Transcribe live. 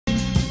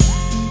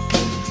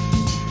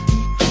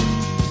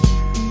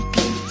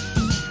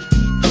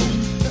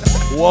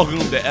Welcome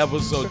to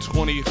episode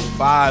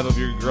 25 of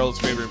your girl's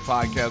favorite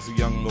podcast, The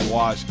Young and the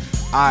Wash.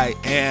 I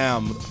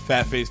am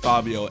Fat Face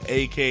Fabio,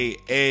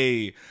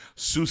 a.k.a.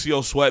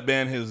 Sucio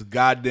Sweatband, his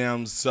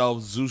goddamn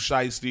self, Zeus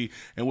Shiesty,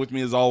 and with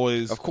me as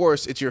always... Of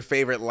course, it's your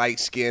favorite light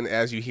skin.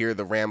 As you hear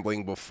the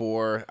rambling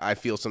before, I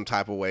feel some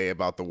type of way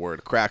about the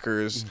word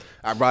crackers.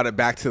 I brought it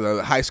back to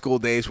the high school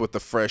days with the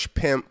fresh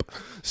pimp.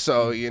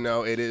 So, you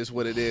know, it is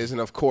what it is.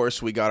 And, of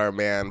course, we got our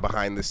man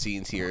behind the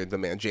scenes here, the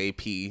man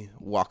JP,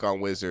 walk-on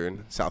wizard,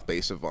 South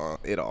Bay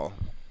Savant, it all.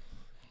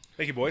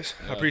 Thank you, boys.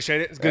 I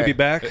appreciate it. It's good to be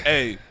back.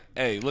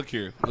 Hey, look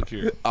here.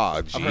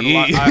 Oh, gee.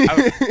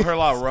 I've heard a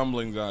lot of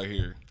rumblings out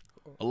here.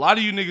 A lot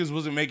of you niggas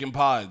wasn't making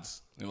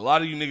pods, and a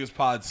lot of you niggas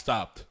pods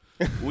stopped.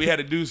 We had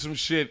to do some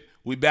shit.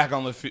 We back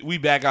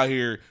out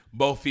here,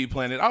 both feet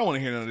planted. I don't want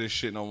to hear none of this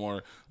shit no more.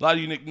 A lot of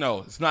you niggas, no,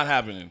 it's not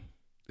happening.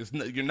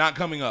 You're not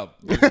coming up.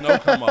 There's no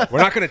come up. We're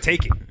not going to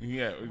take it.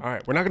 Yeah. All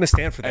right, we're not going to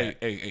stand for that.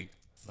 Hey.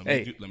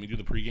 Let me do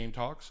the pregame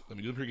talks.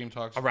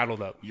 I'm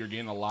rattled up. You're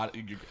getting a lot.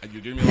 You're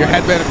giving me a Your lot.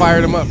 headband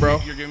fired him up, bro.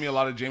 You're giving me a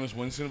lot of Jameis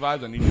Winston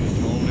vibes. I need you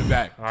to tone it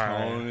back. All right.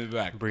 Tone it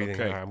back. Breathing.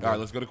 Okay. All All right.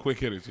 Let's go to quick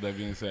hitters. With that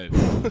being said,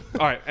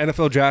 All right,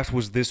 NFL draft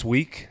was this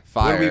week.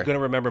 Fire. What are we going to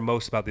remember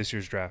most about this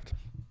year's draft?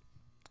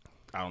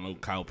 I don't know,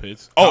 Kyle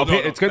Pitts. It's going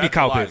to be that's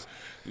Kyle a lie. Pitts.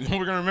 You know what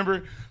we're going to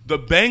remember? The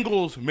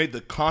Bengals made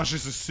the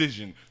conscious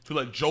decision to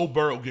let Joe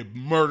Burrow get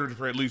murdered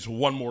for at least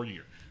one more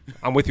year.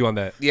 I'm with you on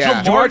that.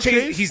 Yeah. Jamar Chase-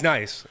 Chase, he's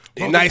nice.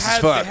 Bro, Nice as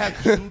fuck. They had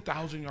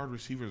 2,000-yard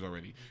receivers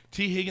already.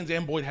 T. Higgins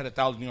and Boyd had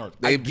 1,000 yards.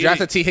 They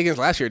drafted T. Higgins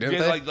last year, didn't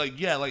they?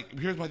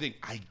 Here's my thing.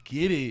 I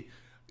get it.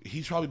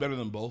 He's probably better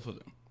than both of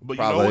them. But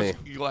Probably.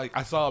 you know what's,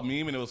 I saw a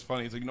meme and it was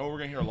funny. It's like, you know what we're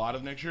going to hear a lot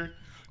of next year?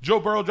 Joe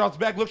Burrow drops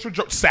back, looks for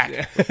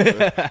sack.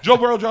 Joe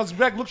Burrow drops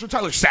back, looks for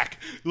Tyler, sack.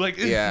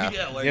 He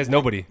has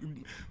nobody.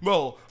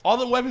 Bro, all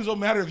the weapons don't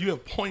matter if you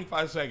have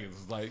 0.5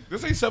 seconds. Like,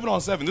 this ain't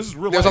 7-on-7. This is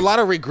real There's life. a lot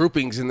of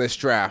regroupings in this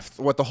draft.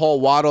 With the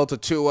whole Waddle to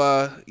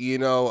Tua,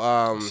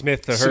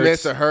 Smith to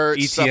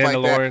Hurts, stuff ETN like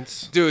to that.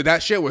 Lawrence. Dude,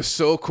 that shit was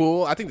so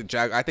cool. I do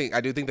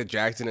think the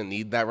Jags didn't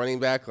need that running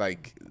back.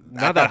 Like,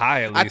 Not that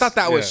high, at I least. thought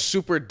that was Yeah.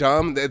 super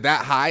dumb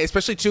that high,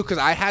 especially too because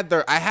I had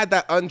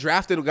that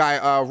undrafted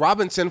guy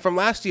Robinson from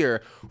last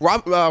year.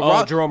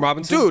 Jerome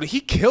Robinson? Dude, he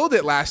killed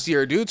it last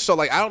year, dude. So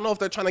like, I don't know if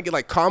they're trying to get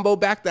like combo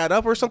back that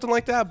up or something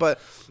like that, but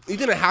you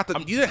didn't have to.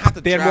 They They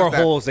had draft more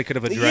that. holes they could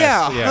have addressed.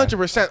 Yeah,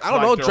 100%. I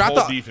don't know. Their Draft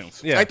whole the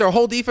defense. Yeah. like their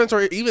whole defense,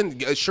 or even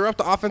shore up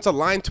the offensive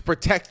line to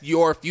protect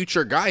your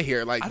future guy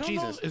here. Like, I don't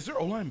Jesus, know. Is their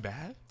O-line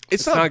bad?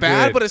 it's not not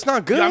bad, good. but it's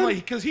not good. Yeah, I'm like,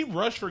 because he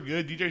rushed for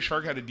good. DJ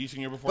Shark had a decent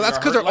year before. But that's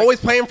because because they're always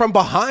playing from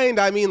behind.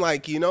 I mean,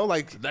 like, you know,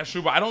 like. That's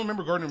true, but I don't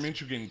remember Gardner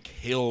Minshew getting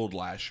killed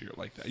last year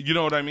like that. You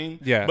know what I mean?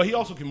 Yeah. But he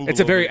also can move. It's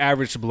a very bit.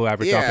 average to below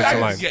average Yeah.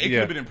 offensive line. Yeah, it could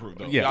have been improved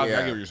though. Yeah. I Yeah.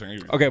 get what you're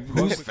saying. Okay,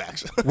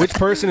 Facts. which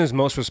person is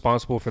most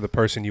responsible for the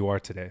person you are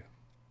today?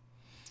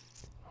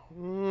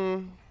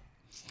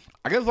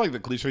 I guess like the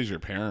cliche is your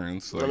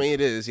parents. Like, I mean,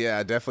 it is.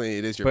 Yeah, definitely,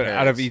 it is your But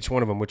parents. out of each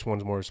one of them, which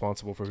one's more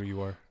responsible for who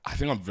you are? I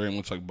think I'm very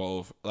much like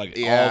both. Like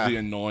Yeah. all the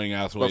annoying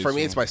ass ways. But for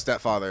me, it's my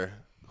stepfather,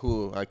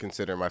 who I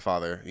consider my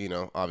father. You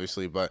know,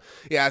 obviously. But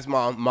yeah, as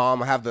mom,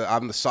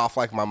 I'm the soft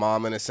like my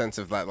mom in a sense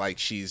of that. Like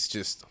she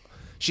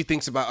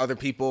thinks about other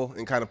people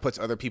and kind of puts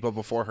other people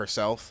before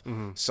herself.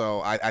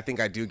 So I think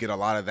I do get a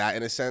lot of that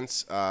in a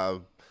sense.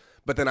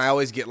 But then I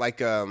always get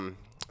like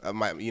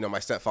my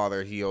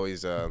stepfather. He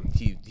always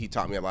he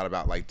taught me a lot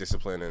about like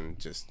discipline and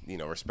just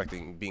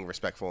being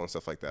respectful and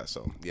stuff like that.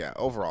 So yeah,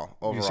 overall,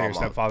 You say your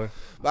mom. stepfather?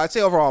 But I'd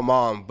say overall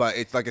mom. But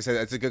it's like I said,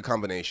 it's a good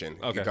combination.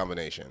 Okay. Good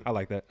combination. I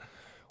like that.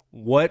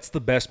 What's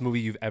the best movie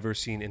you've ever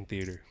seen in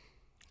theater?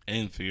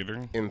 in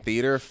theater. In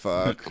theater,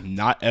 fuck.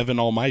 Not Evan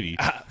Almighty.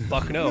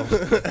 Fuck no.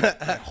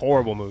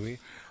 Horrible movie.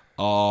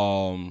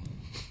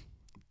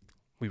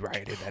 We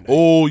rioted that night.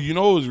 Oh, you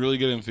know what was really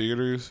good in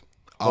theaters?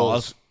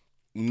 Holes.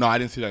 No, I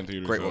didn't see that in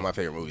theaters. Great, though. one of my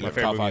favorite movies. My ever.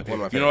 favorite Top five. movie in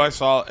theaters. You know what I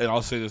saw, and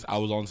I'll say this: I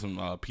was on some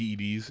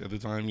PEDs at the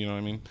time. You know what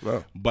I mean?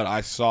 Oh. But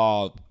I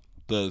saw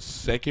the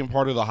second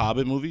part of the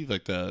Hobbit movie,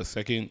 like the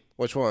second,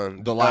 Which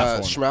one? The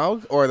last one.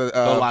 Schmaug or the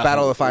last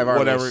Battle one. of the Five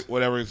Armies?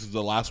 Whatever is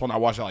the last one. I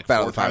watched it like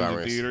Battle 4 of the Five times in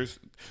Armies. theaters.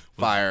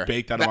 Was Fire.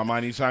 baked out of my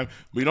mind each time.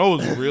 But you know, it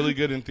was really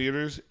good in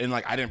theaters, and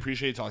like I didn't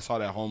appreciate it till I saw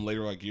it at home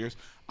later, like years.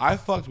 I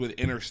fucked with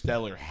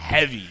Interstellar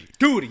heavy.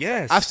 Dude,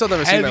 yes. I've still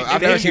never seen that.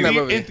 I've never seen that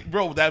movie.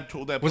 Bro, that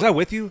Was I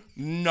with you?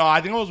 No,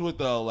 I think I was with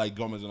like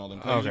Gomez and all them.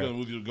 I was Okay. going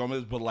with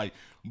Gomez, but like,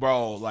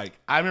 bro, like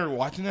I remember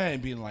watching that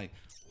and being like,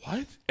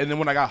 what? And then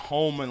when I got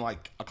home and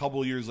like a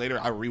couple of years later,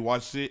 I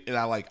rewatched it and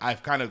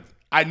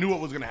I knew what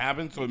was gonna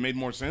happen, so it made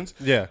more sense.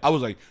 Yeah. I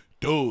was like,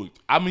 dude,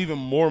 I'm even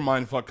more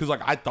mindfucked because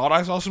like I thought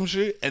I saw some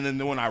shit, and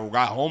then when I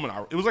got home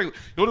and it was like, you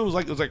know what it was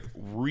like? It was like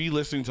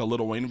re-listening to a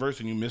Lil Wayne verse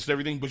and you missed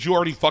everything, but you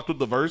already fucked with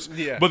the verse.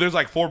 Yeah. But there's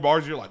like 4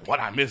 bars, you're like, what?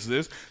 I missed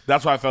this.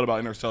 That's what I felt about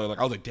Interstellar. Like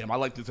I was like, damn, I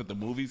like this at the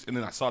movies, and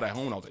then I saw it at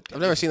home and I was like, damn,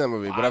 I've never seen that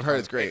movie, but I've heard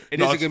it's great. It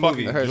is a it's good fucking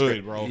movie. I heard it's good,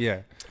 great. bro.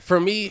 Yeah. For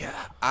me,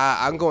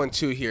 I'm going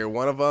 2 here.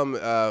 One of them,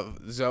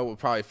 Zoe would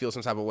probably feel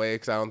some type of way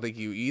because I don't think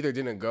you either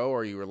didn't go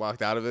or you were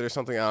locked out of it or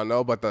something. I don't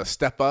know. But the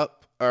Step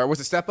Up or was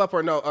it Step Up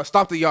or no?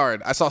 Stomp the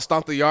Yard. I saw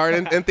Stomp the Yard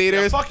in Yeah,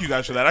 theaters. fuck you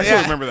guys for that. I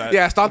still remember that.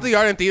 Yeah, Stomp the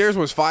Yard in theaters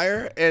was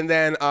fire. And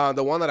then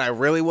the one that I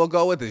really will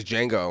go with is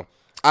Django.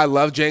 I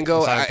love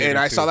Django, and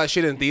I saw that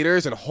shit in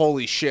theaters, and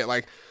holy shit,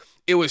 like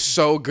it was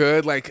so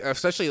good. Like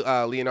especially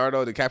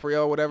Leonardo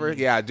DiCaprio or whatever.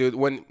 Yeah, dude,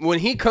 when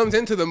he comes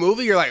into the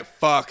movie, you're like,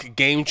 fuck,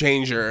 game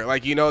changer.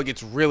 Like it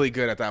gets really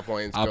good at that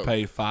point. I'll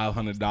pay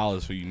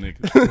 $500 for you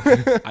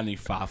niggas. I need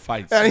 5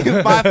 fights. I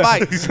need 5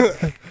 fights.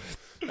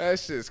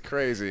 That's just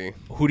crazy.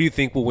 Who do you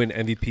think will win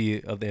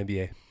MVP of the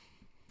NBA?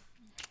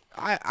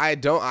 I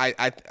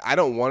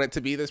don't want it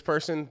to be this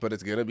person, but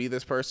it's gonna be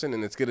this person,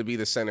 and it's gonna be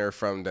the center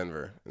from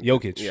Denver.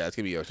 Jokic. Yeah, it's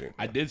gonna be Jokic.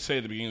 I did say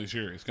at the beginning of this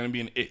year, it's going to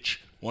be an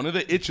itch. One of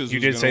the itches. You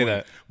was did gonna say win.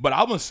 that. But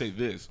I'm going to say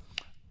this,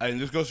 and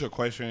this goes to a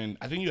question.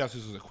 I think you asked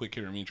this as a quick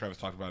hitter. Me and Travis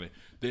talked about it.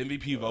 The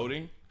MVP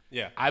voting.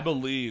 Yeah. I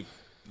don't believe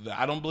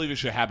it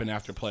should happen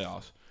after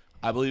playoffs.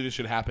 I believe it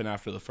should happen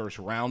after the first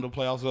round of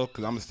playoffs, though,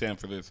 because I'm going to stand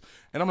for this.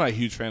 And I'm not a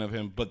huge fan of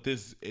him, but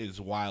this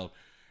is wild.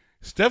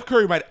 Steph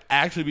Curry might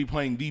actually be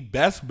playing the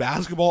best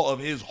basketball of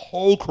his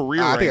whole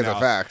career right now. I think it's a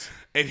fact.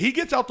 If he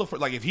gets out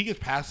if he gets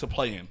past the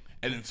play-in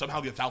and then somehow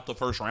gets out the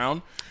first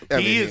round, MVP.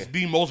 he is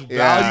the most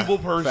valuable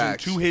person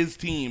facts. to his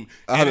team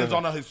and is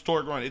on a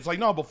historic run. It's like,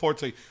 no, before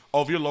it's like,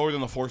 oh, if you're lower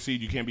than the 4th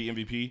seed, you can't be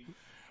MVP.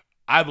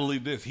 I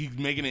believe this. He's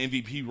making an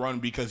MVP run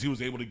because he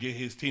was able to get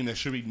his team that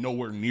should be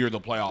nowhere near the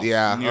playoffs.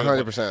 Yeah, near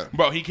 100%.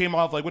 Bro, he came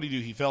off like, what did he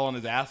do? He fell on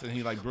his ass and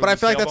he like. But I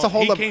feel like that's a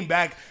whole. He came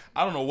back.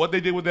 I don't know what they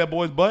did with that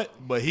boy's butt,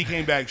 but he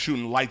came back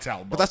shooting lights out.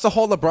 Bro. But that's the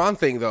whole LeBron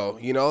thing, though.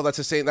 That's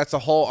the same. That's the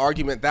whole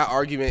argument. That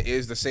argument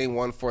is the same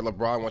one for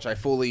LeBron, which I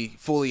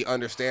fully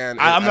understand.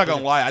 I'm not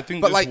gonna lie. I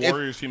think this like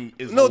Warriors team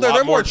is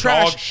they're more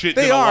trash. Dog shit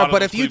they than a lot are. of But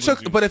those if you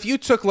Cleveland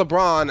took teams.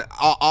 LeBron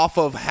off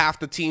of half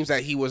the teams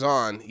that he was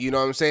on, you know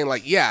what I'm saying?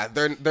 Like, yeah,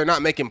 they're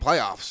not making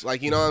playoffs.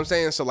 Like, you know what I'm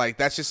saying? So like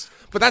that's just.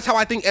 But that's how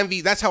I think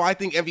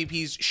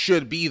MVPs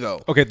should be, though.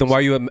 Okay, then why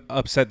are you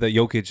upset that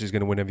Jokic is going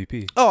to win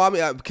MVP? Oh, I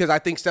mean, because I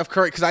think Steph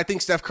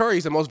Curry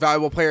is the most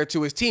valuable player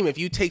to his team. If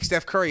you take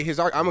Steph Curry,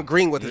 I'm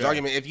agreeing with his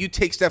argument. If you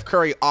take Steph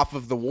Curry off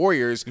of the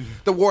Warriors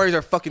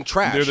are fucking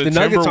trash. They're The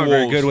Nuggets aren't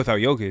very Timberwolves. good without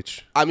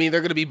Jokic. I mean,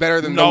 they're going to be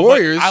better than the No,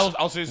 Warriors. but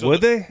I'll say so.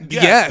 Would they?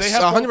 Yes, they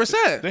have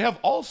 100%. They have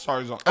all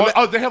stars on.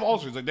 They have all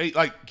stars. Keep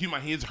in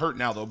mind, he is hurt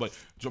now though. But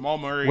Jamal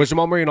Murray. Was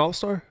Jamal Murray an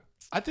All-Star?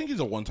 I think he's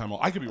a one-time.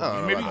 I could be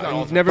wrong. Maybe he's not.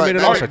 He's never been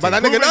an All-Star but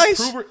team. that nigga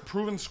nice.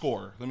 Proven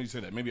scorer. Let me say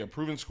that. Maybe a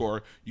proven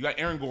scorer. You got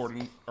Aaron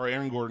Gordon,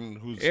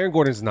 who's Aaron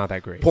Gordon's not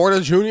that great. Porter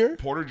Jr.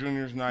 Porter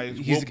Jr.'s nice.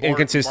 He's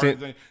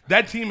inconsistent.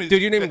 That team is.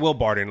 Dude, your name is Will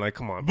Barton. Like,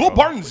 come on, bro. Will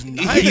Barton's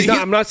nice. He's not,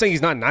 I'm not saying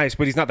he's not nice,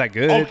 but he's not that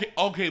good.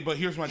 Okay, but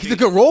here's my thing. He's a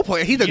good role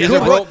player. He's a He's good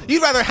a role. role-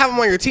 You'd rather have him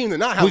on your team than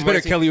not have Who's him on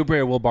better, your team. Kelly Oubre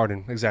or Will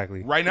Barton?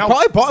 Exactly. Right now,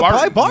 Probably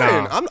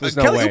Barton. Nah, there's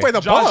no Kelly way. Oubre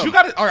the Josh, bum. you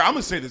got to. All right, I'm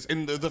gonna say this,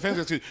 and the fans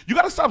gonna say, you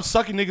got to stop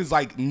sucking niggas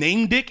like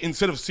name dick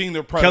instead of seeing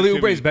their Kelly productivity.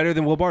 Oubre is better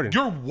than Will Barton.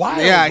 You're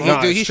wild. Yeah,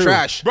 bro. dude, he's true.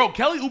 trash. Bro,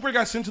 Kelly Oubre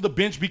got sent to the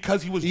bench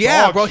because he was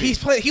Yeah, dog bro, shit.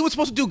 he was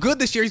supposed to do good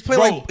this year. He's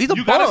playing Bro, like he's a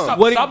you gotta bum. stop,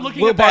 What- stop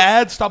looking Will at the Bar-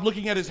 ads. Stop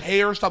looking at his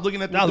hair. Stop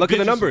looking at Nah, look at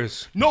the bitches.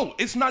 numbers. No,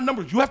 it's not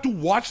numbers. You have to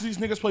watch these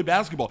niggas play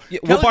basketball. Yeah,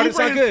 Kelly Will Barton's Oubre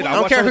not has good. played- I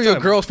don't watch care all who the your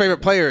time. girl's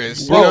favorite player is.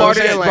 Will You know what I'm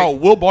Barton saying? is- Like, Bro,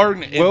 Will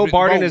Barton. Will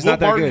Barton is not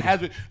that Barton good. Has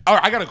been, all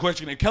right, I got a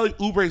question. If Kelly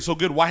Oubre is so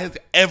good, why has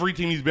every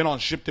team he's been on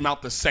shipped him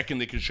out the second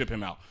they could ship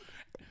him out?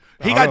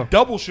 He I got don't know.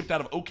 double shipped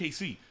out of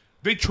OKC.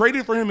 They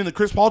traded for him in the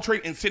Chris Paul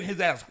trade and sent his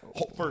ass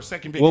for a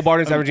second pick. Will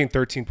Barton's averaging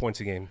 13 points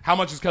a game. How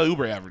much is Kelly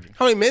Oubre averaging?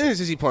 how many minutes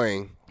is he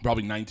playing?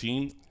 Probably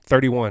 19.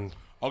 31.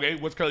 Okay,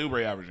 what's Kelly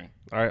Oubre averaging?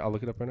 All right, I'll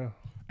look it up right now.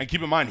 And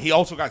keep in mind, he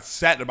also got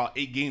sat in about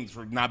 8 games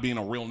for not being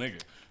a real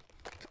nigga.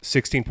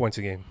 16 points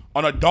a game.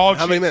 On a dog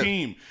How many shit minutes?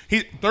 team.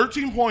 He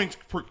 13 points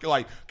per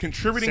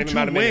contributing Same to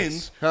amount of wins.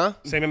 minutes. Huh?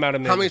 Same amount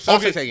of minutes. How many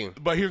shots are taking?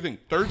 But here's the thing: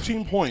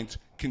 13 points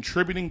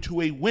contributing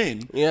to a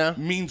win Yeah.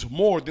 means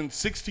more than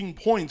 16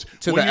 points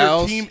To when the your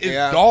Ls, team is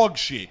yeah. dog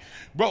shit.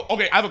 Bro,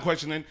 okay, I have a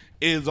question then.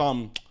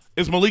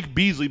 Is Malik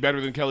Beasley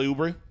better than Kelly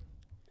Oubre?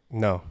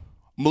 No.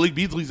 Malik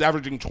Beasley's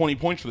averaging 20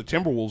 points for the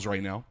Timberwolves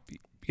right now.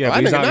 Yeah, That but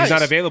he's nigga not, nice. he's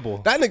not available.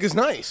 That nigga's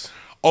nice.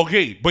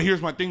 Okay, but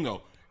here's my thing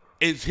though.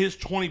 Is his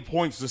 20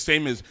 points the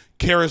same as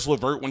Karis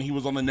LeVert when he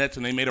was on the Nets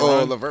and they made a Oh,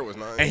 run? LeVert was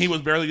nice. And he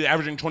was barely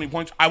averaging 20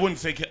 points. I wouldn't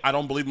say I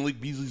don't believe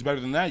Malik Beasley's better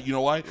than that. You know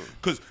why?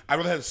 Because I'd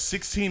rather have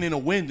 16 in a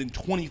win than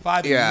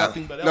 25 in Yeah.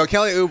 nothing but else. No,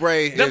 Kelly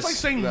Oubre That's is, like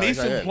saying no, he's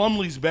not Mason good.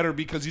 Plumlee's better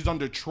because he's on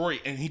Detroit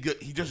and he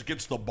just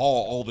gets the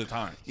ball all the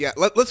time. Yeah,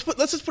 let's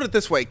just put it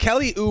this way.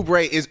 Kelly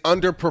Oubre is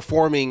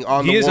underperforming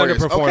on He the is Warriors.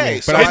 underperforming, Okay,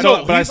 but so I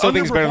still- he's think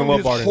he's better than Will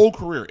underperformed Barton. his whole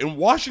career. In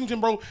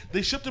Washington, bro,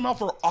 they shipped him out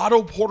for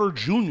Otto Porter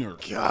Jr.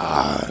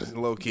 God,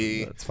 low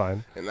key. That's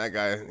fine. And that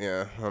guy,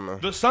 yeah, I don't know.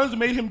 The Suns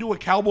made him do a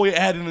Cowboy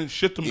ad and then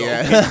shipped him to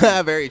OKC.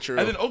 Yeah, very true.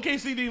 And then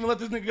OKC didn't even let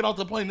this nigga get off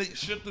the plane. They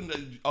shipped him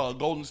to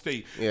Golden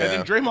State. Yeah. And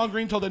then Draymond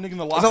Green told that nigga in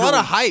the locker There's a lot room.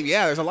 of hype.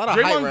 Yeah, there's a lot of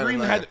hype. Draymond around Green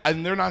that. had,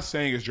 and they're not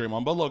saying it's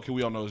Draymond, but look,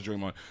 we all know it's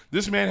Draymond.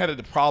 This man had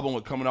a problem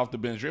with coming off the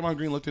bench. Draymond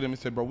Green looked at him and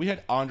said, bro, we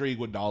had Andre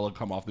Iguodala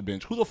come off the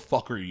bench. Who the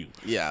fuck are you?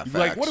 Yeah, He's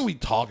like, facts. what are we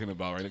talking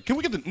about right now? Can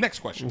we get the next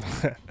question?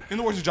 In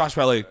the words of Josh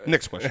Valet,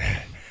 next question.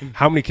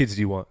 How many kids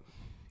do you want?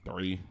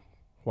 3.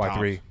 Why Tops.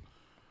 3?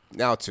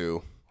 Now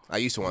 2. I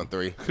used to want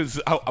 3.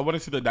 Because I want to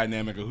see the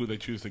dynamic of who they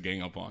choose to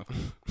gang up on.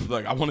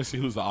 Like, I want to see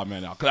who's the odd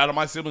man out. Because out of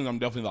my siblings, I'm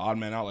definitely the odd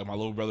man out. Like, my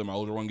little brother and my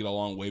older one get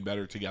along way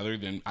better together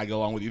than I get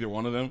along with either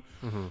one of them.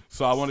 Mm-hmm.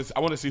 So I want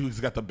to see who's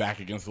got the back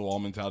against the wall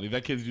mentality.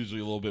 That kid's usually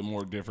a little bit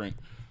more different.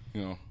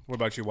 You know. What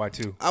about you? Why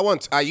 2?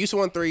 I used to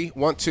want 3,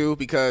 want 2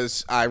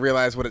 because I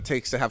realized what it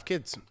takes to have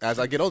kids as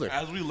I get older.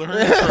 As we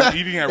learned from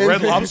eating at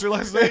Red Lobster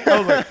last night, I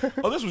was like,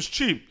 oh, this was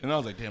cheap. And I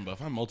was like, damn, but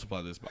if I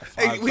multiply this by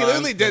 5 times. We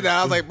literally did that.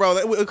 I was like, bro,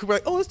 it could be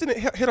like, oh, this didn't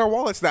hit our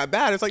wallets that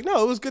bad. It's like,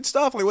 no, it was good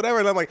stuff, like whatever.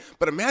 And I'm like,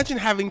 but imagine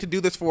having to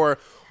do this for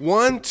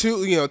 2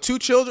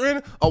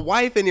 children, a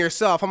wife, and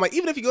yourself. I'm like,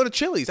 even if you go to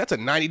Chili's, that's a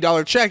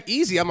 $90 check,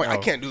 easy. I'm like, I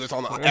can't do this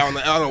on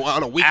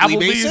a weekly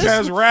Applebee's basis.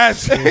 has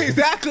rats.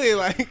 Exactly,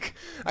 like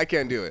I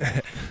can't do it.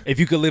 If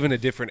you could live in a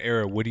different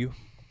era, would you?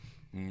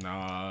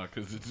 Nah,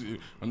 because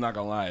I'm not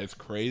gonna lie, it's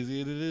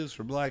crazy as it is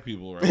for black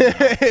people right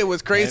now. It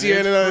was crazier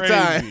in another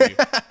time.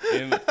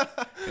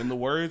 In the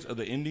words of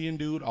the Indian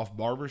dude off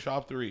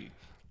Barbershop 3,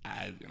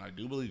 I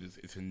do believe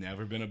it's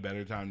never been a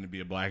better time to be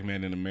a black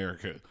man in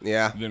America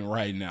than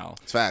right now.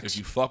 It's facts. If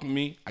you fuck with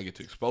me, I get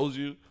to expose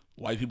you.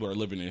 White people are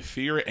living in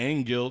fear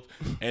and guilt,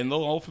 and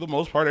for the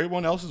most part,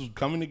 everyone else is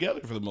coming together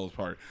for the most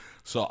part.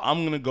 So I'm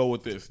going to go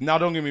with this. Now,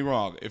 don't get me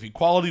wrong. If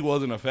equality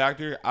wasn't a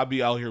factor, I'd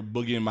be out here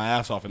boogieing my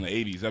ass off in the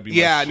 80s. That'd be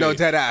my shit. No,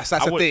 dead ass.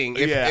 That's the thing.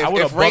 If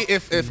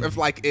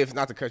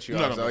not to cut you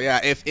off,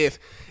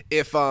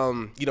 if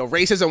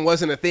racism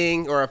wasn't a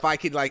thing, or if I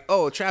could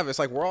Travis,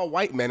 like we're all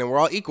white men and we're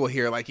all equal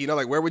here, like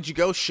where would you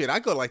go? Shit,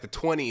 I'd go to like the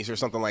 20s or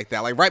something like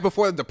that. Like right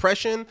before the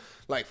Depression,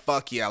 like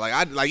fuck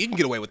yeah, you can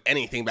get away with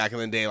anything back in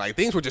the day. Like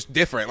things were just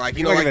different. Like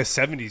in the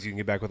 70s, you can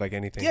get back with like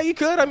anything. Yeah, you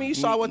could. I mean, you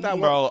saw what that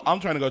was. Bro, I'm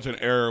trying to go to an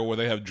era where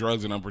they have drugs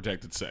and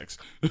unprotected sex.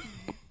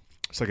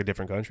 It's like a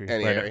different country.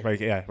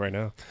 Right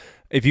now.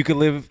 If you could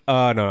live,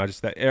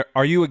 just that.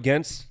 Are you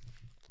against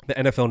the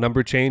NFL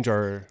number change,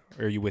 or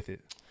are you with it?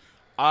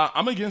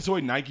 I'm against the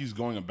way Nike's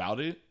going about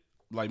it,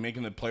 like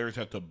making the players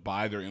have to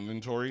buy their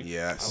inventory.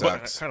 Yeah, it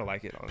sucks. I kind of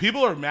like it. Honestly.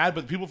 People are mad,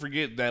 but people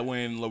forget that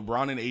when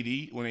LeBron and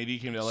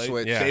AD came to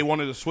LA, they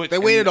wanted to switch. They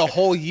waited a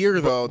whole year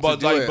though.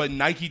 But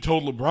Nike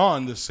told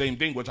LeBron the same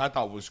thing, which I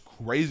thought was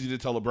crazy to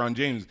tell LeBron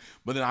James.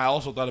 But then I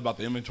also thought about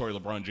the inventory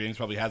LeBron James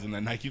probably has in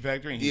that Nike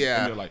factory. And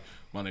they're like,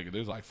 my nigga,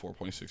 there's like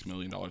 $4.6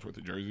 million worth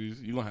of jerseys.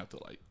 You gonna have to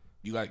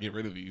you gotta get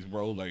rid of these,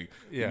 bro.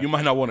 You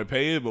might not want to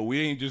pay it, but we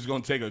ain't just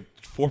gonna take a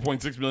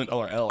 $4.6 million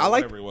L.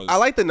 Whatever it was. I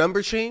like the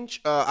number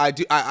change.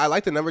 I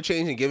like the number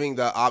change and giving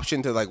the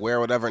option to wear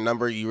whatever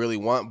number you really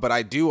want. But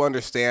I do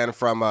understand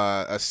from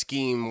a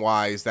scheme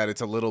wise that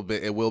it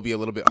will be a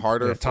little bit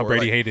harder. Yeah, Tom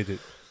Brady hated it.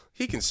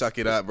 He can suck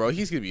it up, bro.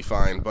 He's gonna be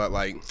fine. But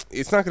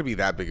it's not gonna be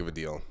that big of a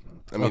deal.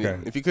 I mean,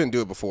 if you couldn't do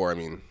it before,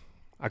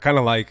 I kind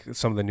of like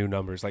some of the new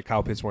numbers, like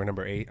Kyle Pitts wearing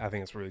number 8. I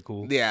think it's really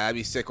cool. Yeah, that'd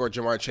be sick. Or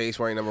Jamar Chase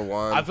wearing number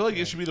 1. I feel like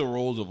it should be the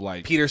rules of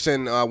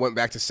Peterson went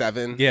back to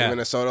 7 in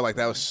Minnesota.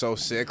 That was so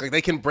sick.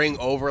 They can bring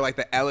over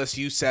the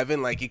LSU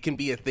 7. It can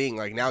be a thing.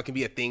 Now it can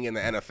be a thing in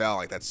the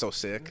NFL. That's so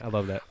sick. I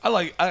love that.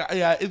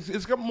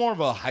 It's got more of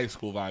a high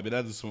school vibe. It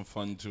adds some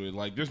fun to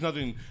it. There's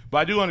nothing, but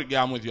I do.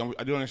 I'm with you.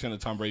 I do understand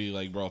that Tom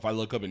Brady. Bro, if I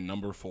look up and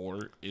number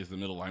 4 is the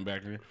middle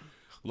linebacker.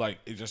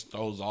 It just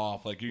throws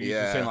off.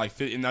 You're saying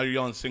and now you're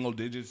yelling single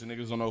digits and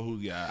niggas don't know who.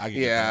 Yeah, I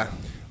get that.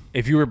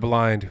 If you were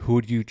blind, who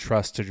would you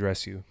trust to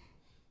dress you?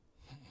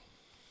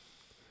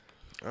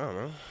 I don't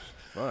know.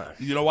 Fuck.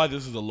 You know why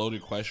this is a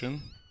loaded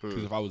question?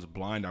 Because if I was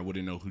blind, I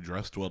wouldn't know who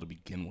dressed well to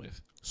begin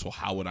with. So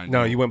how would I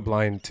know? No, you went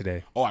blind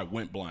today. Oh, I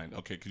went blind.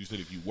 Okay, because you said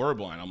if you were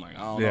blind. I'm like,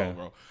 I don't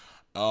know,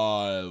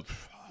 bro.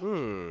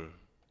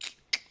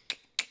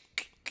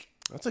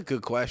 That's a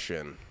good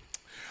question.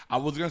 I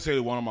was going to say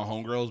one of my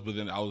homegirls, but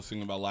then I was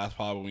thinking about last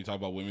pod when we talked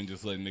about women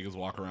just letting niggas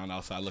walk around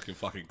outside looking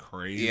fucking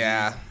crazy.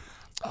 Yeah.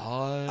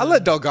 I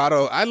let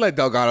Delgado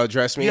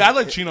dress me. Yeah, I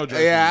let Chino dress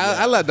me. Yeah,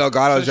 I let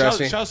Delgado dress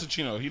me. Shout out to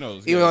Chino. He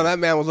knows. Even though that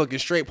man was looking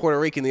straight Puerto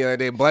Rican the other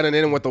day, blending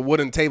in with the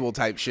wooden table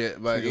type shit.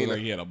 But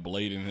he had a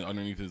blade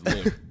underneath his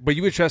lip. But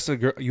you would trust a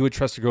girl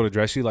to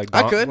dress you I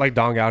could.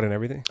 dong out and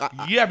everything?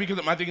 Yeah,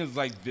 because my thing is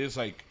this.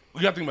 You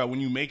got to think about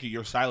when you make it,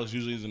 your stylist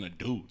usually isn't a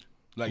dude.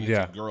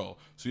 It's a girl.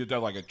 So you have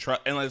to have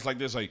and it's like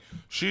this,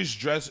 she's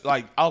dressed,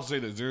 I'll say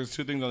this. There's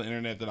 2 things on the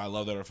internet that I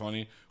love that are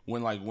funny.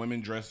 When,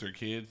 women dress their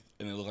kids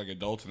and they look like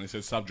adults and they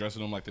say, stop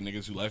dressing them like the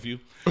niggas who left you.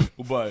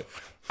 But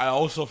I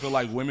also feel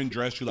like women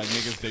dress you like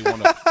niggas they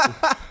want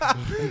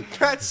to.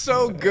 That's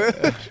so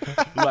good.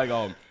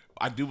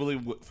 I do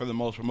believe for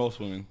most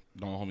women,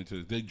 don't hold me to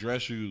this, they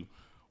dress you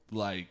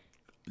like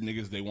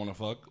niggas they want to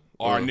fuck.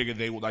 Or nigga,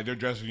 they're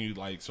dressing you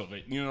so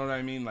they, you know what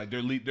I mean?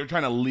 They're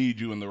trying to lead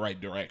you in the right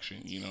direction.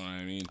 You know what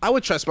I mean? I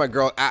would trust my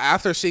girl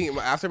after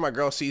my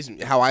girl sees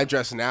how I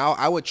dress now.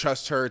 I would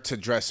trust her to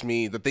dress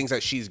me. The things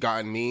that she's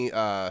gotten me,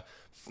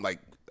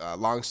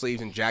 long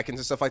sleeves and jackets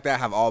and stuff like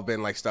that, have all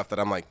been stuff that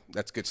I'm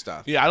that's good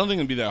stuff. Yeah, I don't think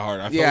it'd be that hard.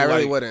 I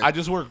really wouldn't. I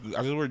just wear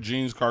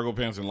jeans, cargo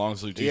pants, and long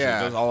sleeve t-shirts.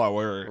 Yeah. That's all I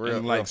wear,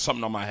 and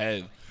something on my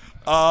head.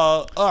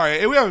 All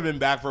right, we haven't been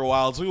back for a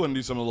while, so we want to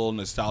do something a little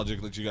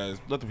nostalgic. Let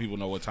the people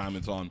know what time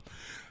it's on.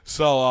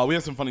 So we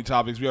have some funny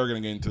topics. We are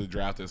going to get into the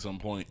draft at some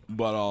point.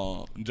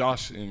 But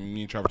Josh and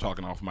me and Trevor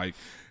talking off mic,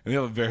 and we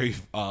have a very,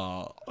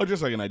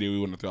 just like an idea we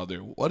want to throw out there.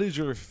 What is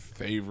your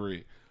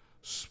favorite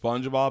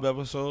SpongeBob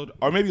episode?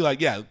 Or maybe like,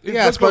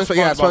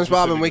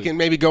 SpongeBob, and we can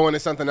maybe go into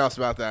something else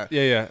about that.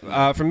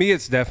 Yeah. For me,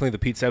 it's definitely the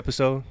pizza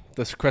episode.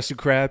 The Krusty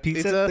Krab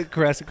pizza. The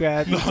Krusty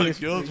Krab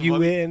pizza. No, you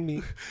funny. and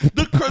me.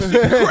 The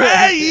Krusty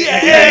Krab!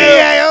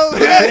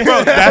 Yeah!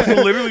 Bro, that's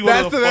literally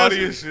one of the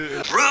funniest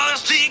shit.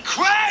 Krusty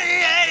Krab!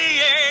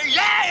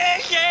 Yeah!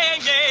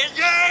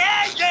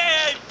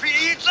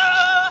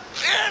 Pizza!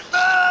 It's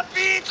the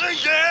pizza,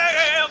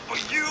 yeah! For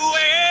you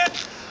and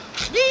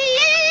me!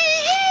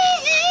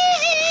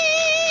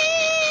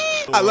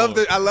 I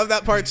love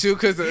that part too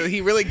because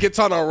he really gets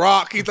on a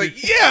rock. He's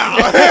like, yeah,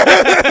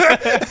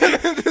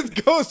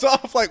 just goes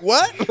off like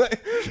what?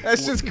 Like,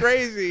 that's just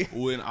crazy.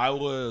 When I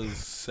was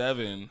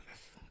 7,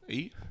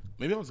 8,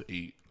 maybe I was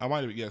 8. I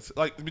might have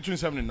like between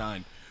 7 and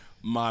 9.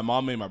 My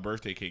mom made my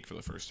birthday cake for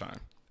the first time.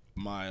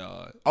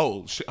 My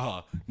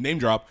name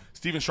drop.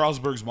 Steven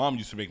Strasberg's mom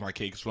used to make my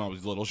cakes when I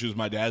was little. She was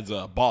my dad's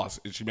boss,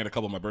 and she made a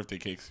couple of my birthday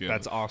cakes. Yeah,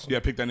 that's awesome. Yeah,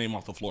 pick that name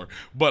off the floor.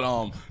 But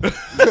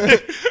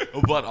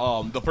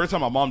the first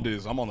time my mom did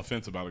this, I'm on the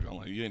fence about it. I'm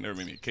like, you ain't never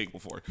made me a cake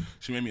before.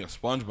 She made me a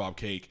SpongeBob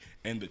cake,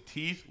 and the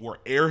teeth were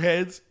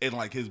airheads, and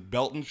like his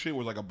belt and shit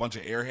was like a bunch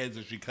of airheads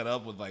that she cut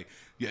up with like.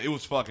 Yeah, it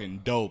was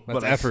fucking dope.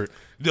 That's effort.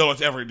 No,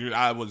 it's effort, dude.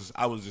 I was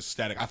just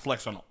static. I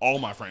flexed on all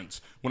my friends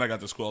when I got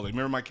to school. I was like,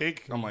 remember my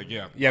cake? I'm like,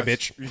 yeah.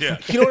 Bitch. Yeah.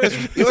 You know what I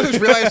just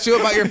realized too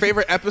about your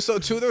favorite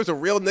episode too? There was a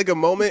real nigga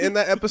moment in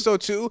that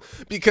episode too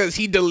because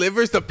he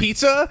delivers the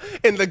pizza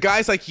and the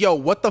guy's like, yo,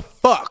 what the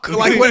fuck?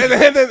 Like,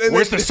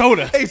 where's the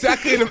soda?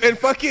 Exactly. And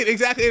fucking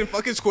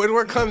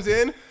Squidward comes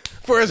in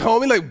for his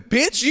homie, like,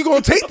 bitch, you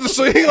gonna take the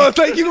soda. You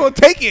gonna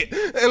take it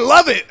and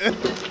love it.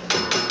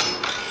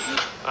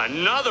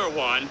 Another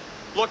one?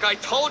 Look, I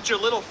told your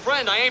little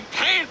friend I ain't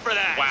paying for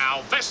that.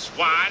 Wow, this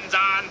one's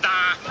on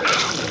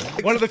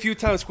the... One of the few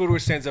times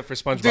Squidward stands up for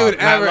SpongeBob. Dude,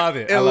 I love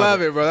it. I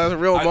love it, bro. That's a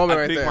real moment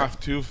right there. I think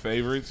my two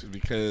favorites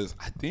because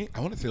I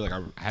want to say like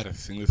I had to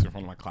sing this in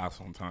front of my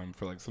class one time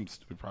for like some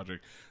stupid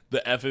project.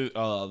 The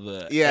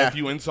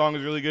FUN song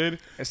is really good.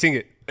 Sing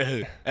it.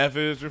 F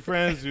is for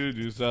friends who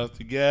do stuff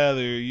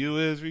together. U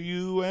is for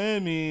you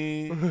and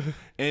me.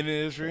 N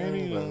is for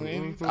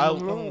anyone.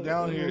 I'm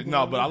down here.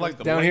 No, but I like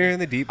the down here in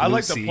the deep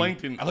blue sea.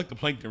 I like the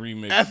plankton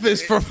remix. F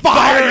is for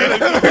fire.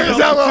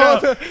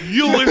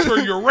 U is for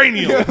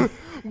uranium.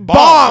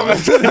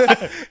 Bombs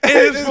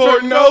is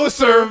for no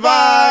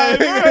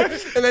survivor.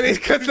 And then he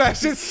cuts that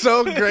shit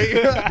so great.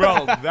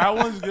 Bro, that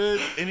one's good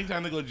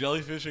anytime they go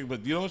jellyfishing,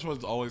 but you know which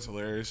one's always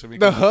hilarious?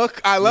 The Hook.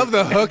 I love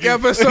the Hook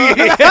episode.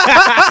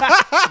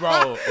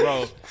 bro.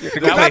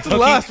 That's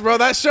lust, bro.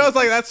 That show's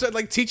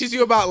like teaches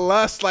you about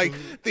lust. Like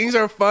things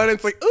are fun.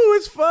 It's like, ooh,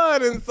 it's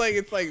fun. And it's like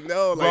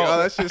no, like bro, oh,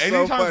 that's just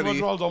so funny.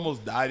 Anytime SpongeBob's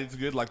almost died, it's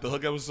good. Like the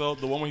Hook episode,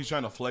 the one when he's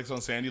trying to flex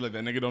on Sandy, like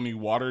that nigga don't need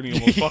water and he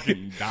almost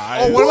fucking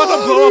died. Oh, what about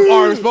the blow up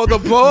arms, bro? The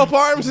blow up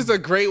arms is a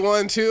great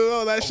one too.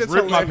 Oh, that shit's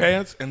rip my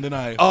pants and then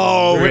I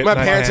rip my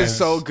pants is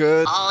so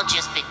good. All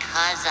just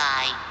because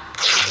I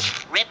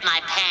ripped my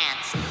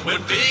pants.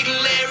 When Big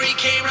Larry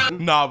came around...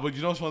 Nah, but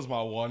you know which one's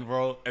my one,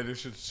 bro? And this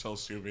shit's so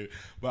stupid.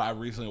 But I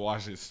recently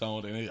watched it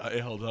stoned and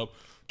it held up.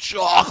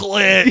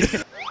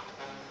 Chocolate!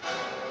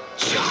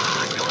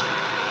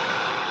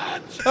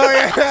 Oh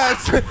yeah,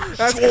 that's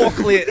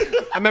chocolate.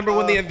 I remember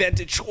when they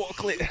invented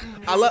chocolate.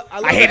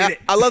 I hated it.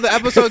 I love the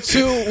episode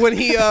too when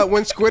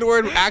when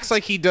Squidward acts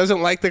like he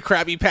doesn't like the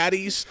Krabby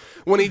Patties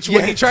when he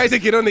tries to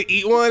get on to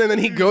eat one and then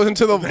he goes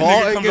into the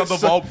vault and comes out the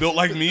vault built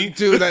like me.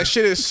 Dude, that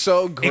shit is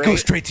so great. It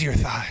goes straight to your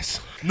thighs.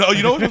 No,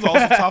 you know what was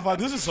also top 5?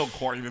 This is so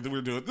corny that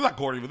we're doing. This is not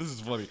corny, but this is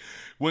funny.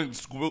 When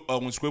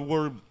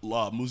Squidward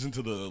moves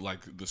into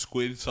the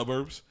squid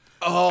suburbs.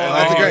 Oh,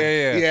 that's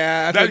great.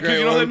 Yeah, that's a great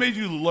you know one. that made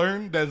you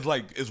learn that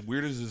like as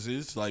weird as this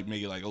is to like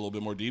make it like a little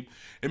bit more deep.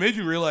 It made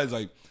you realize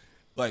like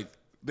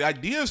the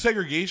idea of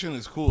segregation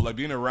is cool, like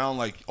being around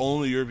like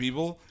only your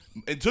people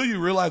until you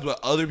realize what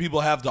other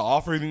people have to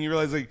offer, and then you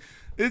realize like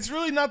it's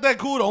really not that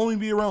cool to only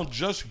be around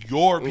just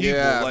your people.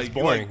 Yeah, like it's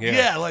boring.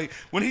 like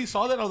when he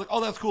saw that, I was like, oh,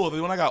 that's cool. And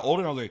then when I got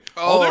older, I was like,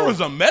 oh, there was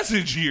a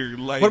message here.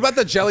 Like, what about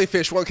the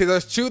jellyfish one? Because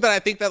there's two that I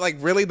think that like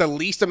really the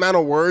least amount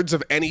of words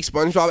of any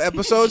SpongeBob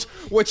episodes,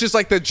 which is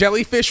like the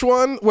jellyfish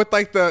one with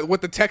like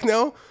the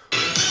techno.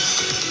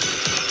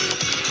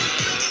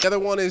 The other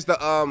one is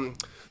the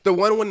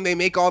one when they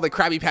make all the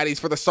Krabby Patties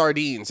for the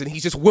sardines, and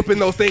he's just whipping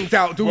those things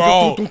out.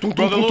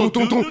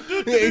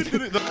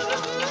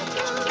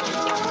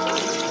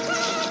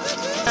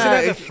 Isn't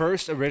that the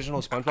first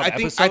original SpongeBob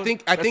episode? I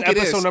think it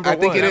is. Episode number I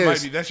think one.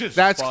 it is.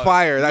 That's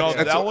fire.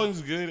 That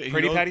one's good.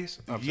 Pretty Patties?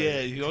 Yeah,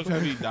 you know how to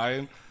be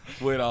dying.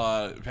 when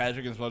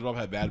Patrick and SpongeBob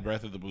had bad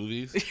breath at the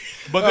movies.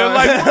 But they're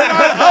like, we're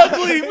not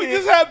ugly. We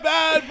just have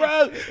bad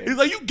breath. He's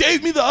like, you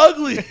gave me the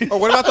ugly. Or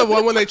what about the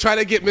one when they try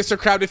to get Mr.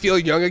 Crab to feel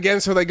young again,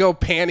 so they go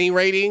panty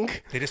rating?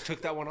 They just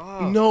took that one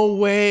off. No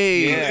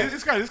way. Yeah.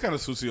 It's kind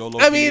of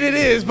sociolo. I mean, it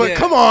is, but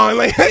come on,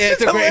 like that's it's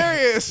just a great-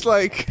 hilarious.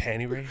 Like,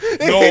 Panty rating?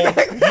 No,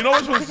 you know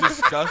what's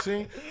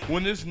disgusting?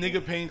 When this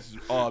nigga paints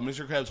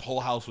Mr. Krabs' whole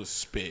house with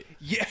spit.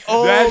 Yeah.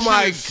 oh That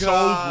my shit is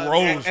god. so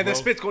gross. And the bro.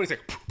 spit's going, he's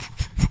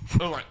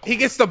like, I'm like, He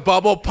gets the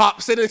bubble,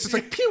 pops it, and it's just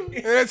like pew,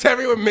 and it's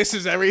everyone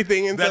misses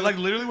everything. And that like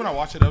literally when I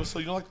watch that episode,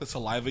 you know, like the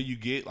saliva you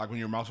get like when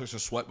your mouth starts to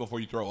sweat before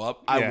you throw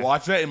up. I Yeah.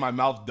 watch that and my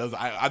mouth does.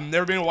 I've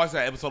never been able to watch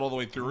that episode all the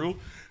way through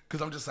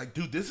because I'm just like,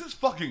 dude, this is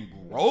fucking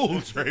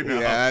gross right now.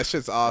 yeah, that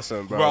shit's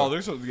awesome, bro. Bro,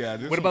 there's some, yeah.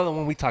 There's what about the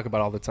one we talk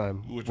about all the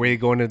time? Which Where you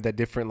go into that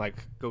different, like,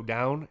 go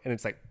down, and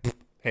it's like,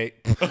 hey.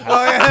 Oh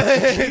yeah,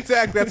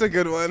 exactly. That's a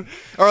good one.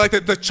 Or like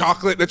the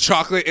chocolate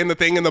in the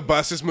thing in the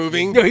bus is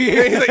moving. Oh,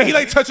 yeah. He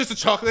like touches the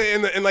chocolate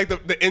in like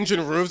the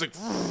engine roofs like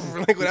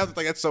what else?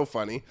 Like that's so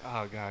funny.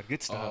 Oh, God.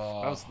 Good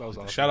stuff. That was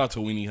awesome. Shout out to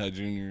Weenie Hut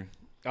Jr.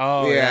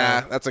 Oh,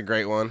 yeah, that's a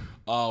great one.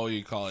 Oh, what do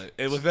you call it?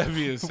 And with that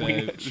being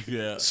said,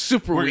 yeah,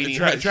 Super Weenie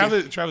Hut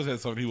Travis had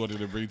something he wanted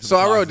to bring to So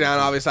the I wrote podcast. down,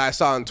 obviously, I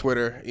saw on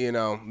Twitter,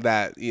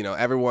 that,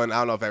 everyone, I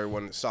don't know if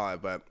everyone saw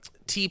it, but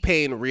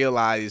T-Pain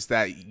realized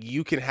that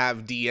you can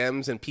have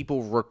DMs and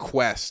people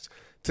request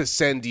to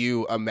send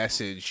you a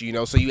message,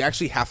 so you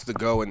actually have to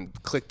go and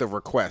click the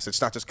request. It's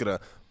not just going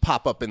to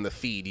pop up in the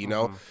feed,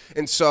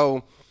 And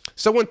so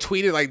someone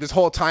tweeted like this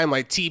whole time,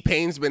 like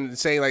T-Pain's been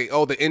saying like,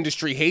 oh, the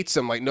industry hates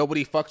him. Like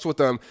nobody fucks with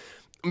him.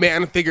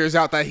 Man figures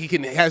out that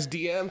has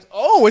DMs.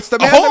 Oh, it's the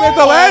man that made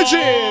the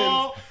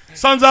legend.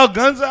 Suns out,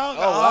 guns out.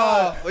 Oh,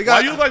 wow. We Why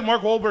got- you look like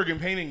Mark Wahlberg in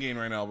Painting Game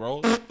right now,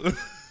 bro?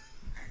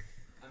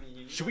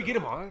 Should we get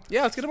him on?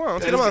 Yeah, let's get him on.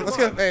 Let's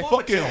get him. Hey,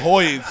 Fucking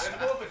Hoyts.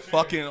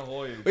 Fucking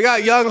Hoyts. we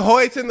got young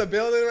Hoyts in the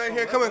building right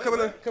here. Come in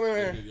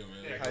right here.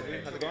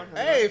 How's it going?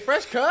 Hey,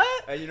 fresh cut.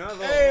 Hey,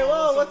 Hey,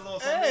 whoa,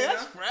 what's, hey,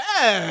 that's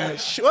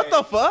fresh. What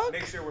the fuck?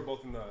 Make sure we're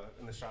both in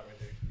the shot right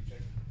there.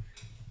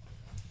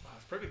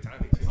 It's perfect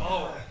timing, too.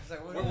 Oh,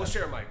 we'll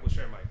share a mic.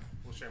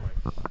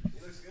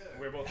 He looks good.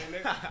 We're both in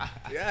there?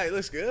 Yeah, he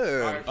looks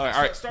good. All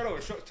right. Start over.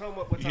 Tell him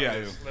what time Yeah,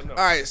 it is. Let him know.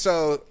 All right,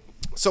 so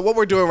what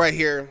we're doing right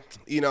here,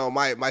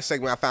 my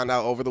segment I found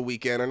out over the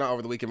weekend, or not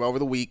over the weekend, but over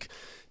the week.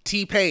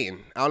 T-Pain.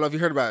 I don't know if you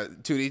heard about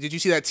it, Tootie. Did you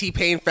see that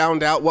T-Pain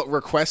found out what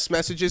request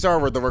messages are,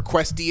 or the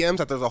request DMs?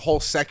 That there's a whole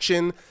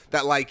section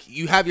that like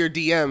you have your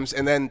DMs,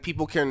 and then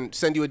people can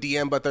send you a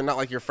DM, but they're not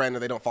like your friend, or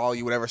they don't follow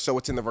you, whatever. So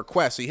it's in the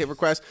request. So you hit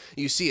request,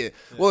 you see it.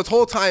 Yeah. Well, this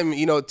whole time,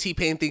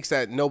 T-Pain thinks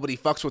that nobody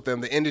fucks with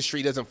them. The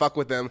industry doesn't fuck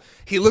with them.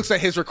 He looks at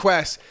his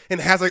request and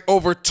has like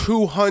over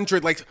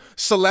 200 like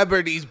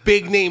celebrities,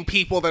 big name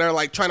people that are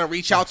like trying to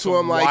reach out to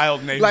him,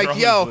 wild name like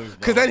dropping yo, list,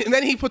 because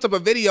then he puts up a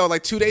video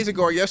like 2 days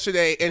ago or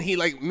yesterday, and he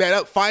like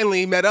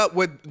finally met up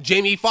with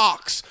Jamie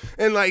Foxx,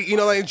 and like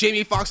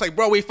Jamie Foxx like,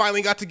 bro, we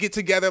finally got to get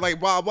together, like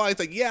blah blah. It's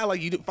like, yeah,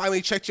 like you finally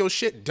checked your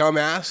shit,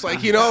 dumbass,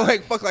 like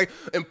like fuck, like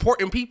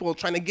important people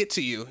trying to get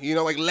to you,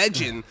 like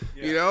legend,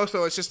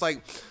 So it's just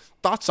like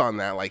thoughts on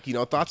that, like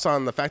thoughts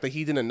on the fact that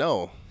he didn't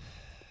know.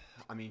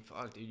 I mean,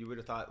 fuck, dude, you would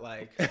have thought,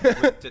 like,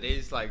 with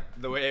today's, like,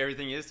 the way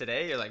everything is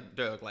today, you're like,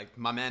 dog, like,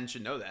 my man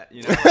should know that,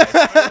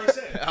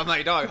 Like, I'm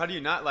like, dog, how do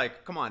you not,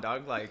 like, come on,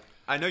 dog, like,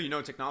 I know you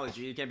know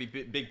technology. You can't be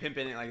big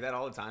pimping it like that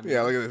all the time.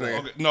 Yeah, look at this thing.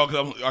 Okay, no,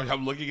 because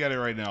I'm looking at it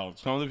right now.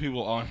 Some of the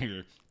people on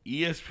here: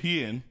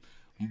 ESPN,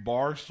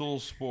 Barstool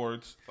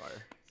Sports.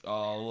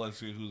 Fire. Let's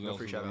see who's else.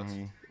 Free shout-outs.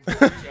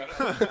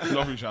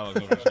 No free shout-outs.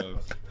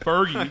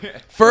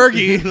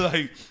 Fergie.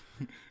 Like,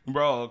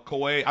 bro,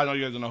 Kawhi. I know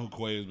you guys don't know who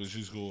Kawhi is, but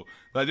she's cool.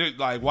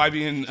 Like why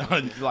being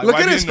like Look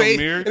why at his being face,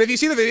 Namir? and if you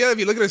see the video, if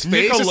you look at his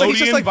face, Nickelodeon, he's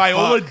just like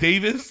Viola fuck.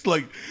 Davis,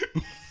 like.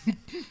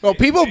 Well,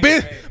 people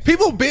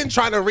been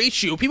trying to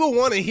reach you. People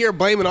want to hear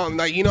blame it on,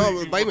 like,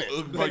 blame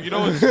it. But you know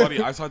what's funny?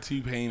 I saw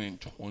T-Pain in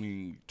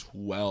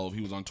 2012.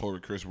 He was on tour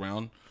with Chris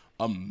Brown.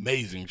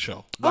 Amazing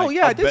show. Oh Like,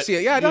 yeah, I did see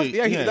it. Yeah,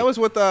 that was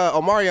with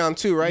Omarion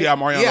too, right? Yeah,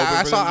 Omarion. Yeah,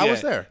 opened for them. I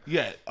was there.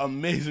 Yeah,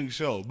 amazing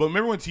show. But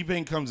remember when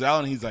T-Pain comes out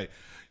and he's like,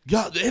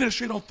 "Yo, the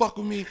industry don't fuck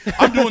with me.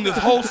 I'm doing this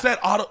whole set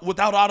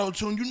without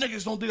auto-tune. You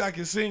niggas don't think I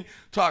can sing."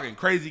 Talking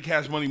crazy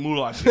Cash Money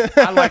moolah shit.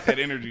 I like that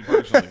energy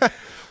personally.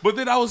 But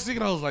then I was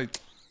thinking, I was like,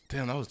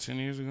 damn, that was 10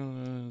 years ago.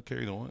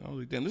 Carry the one. I was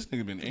like, damn, this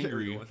nigga been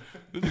angry.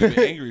 This nigga been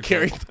angry.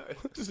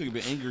 This nigga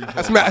been angry.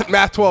 That's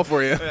math 12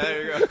 for you.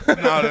 There you go.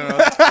 No.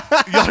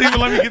 Y'all didn't even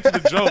let me get to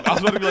the joke. I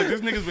was about to be like,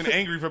 this nigga's been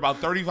angry for about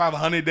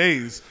 3,500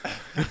 days.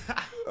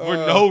 For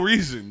no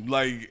reason.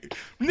 Like,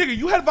 nigga,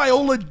 you had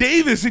Viola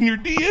Davis in your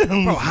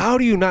DMs. Bro, how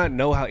do you not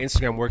know how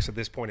Instagram works at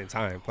this point in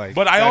time? Like,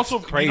 But I that's also,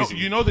 crazy.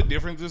 you know the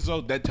difference is,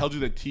 though? That tells you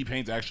that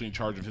T-Pain's actually in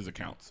charge of his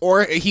accounts.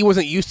 Or he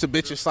wasn't used to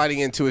bitches sliding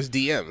into his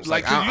DMs.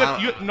 Like,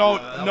 I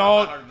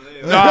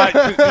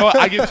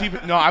I give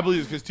T-Pain, no, I believe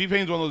this because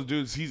T-Pain's one of those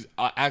dudes. He's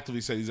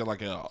actively said he's at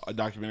like a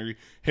documentary.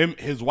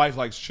 His wife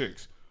likes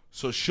chicks,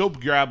 So she'll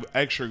grab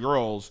extra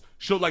girls.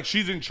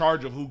 She's in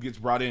charge of who gets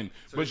brought in.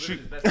 So but he's she,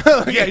 living his best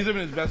life. yeah, he's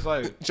living his best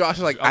life. Josh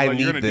is like, I I was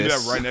need you're gonna this. do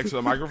that right next to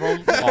the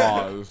microphone.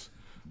 Pause.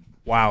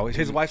 Wow,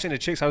 his wife's into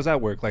chicks. How does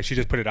that work? Like she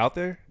just put it out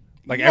there?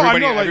 Like No, I everybody,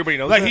 know, everybody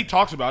knows. Like that? he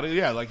talks about it.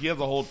 Yeah, like he has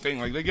the whole thing.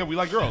 Like yeah, we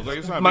like girls. Like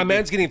it's not a My big deal.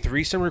 man's getting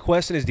threesome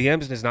requests in his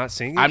DMs and is not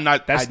seeing it. I'm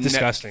not. That's I ne-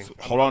 disgusting.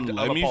 Hold on. I'm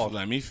Let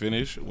appalled. me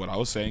finish what I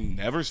was saying.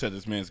 Never said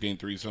this man's getting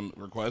threesome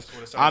requests.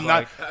 it I'm sounds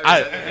not.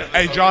 like.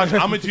 Hey Josh,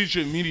 I'm a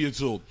teacher in media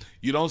tool.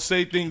 You don't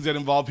say things that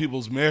involve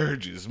people's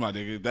marriages, my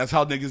nigga. That's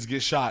how niggas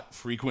get shot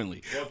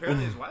frequently. Well,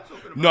 apparently his wife's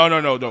open No.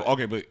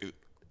 Okay, but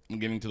I'm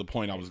getting to the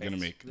point I was gonna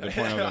make. The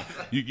point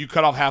you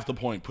cut off half the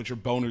point. Put your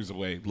boners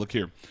away. Look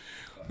here.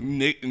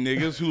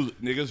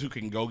 Niggas who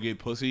can go get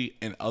pussy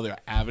in other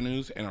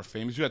avenues and are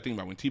famous. You got to think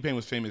about when T-Pain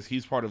was famous,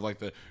 he's part of like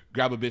the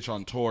grab a bitch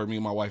on tour, me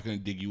and my wife gonna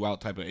dig you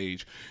out type of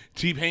age.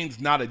 T-Pain's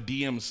not a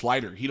DM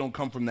slider. He don't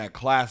come from that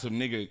class of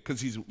nigga because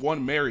he's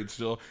one, married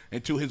still,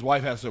 and two, his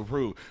wife has to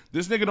approve.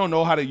 This nigga don't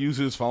know how to use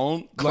his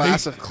phone.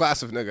 Class of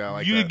nigga. I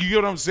like You that. get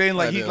what I'm saying?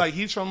 Like I do.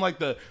 he's from like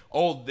they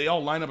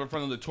all line up in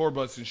front of the tour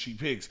bus and she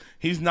picks.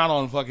 He's not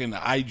on fucking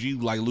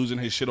IG like losing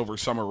his shit over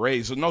Summer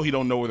Rae. So no, he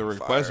don't know where the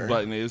request Fire.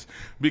 button is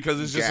because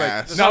it's just like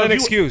Gas. That's not an you-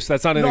 excuse.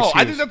 That's not an No,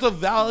 excuse. I think that's a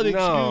valid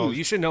No, excuse.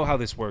 you should know how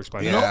this works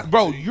by Yeah. now. No,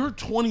 bro, you're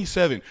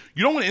 27.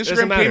 You know when Doesn't Instagram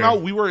came matter.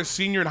 out, we were a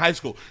senior in high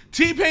school.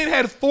 T-Pain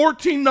had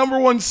 14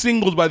 #1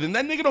 singles by then.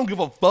 That nigga don't give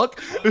a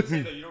fuck.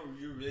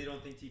 You really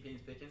don't think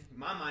T-Pain's picking? In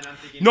my mind, I'm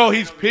thinking. No, man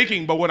he's over here.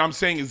 picking, but what I'm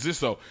saying is this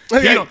though.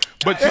 Okay. He don't,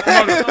 but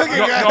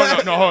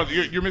no, hold on.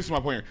 You're missing my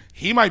point here.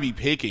 He might be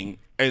picking,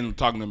 and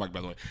talking to Mike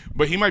by the way,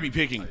 but he might be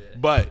picking.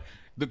 But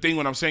the thing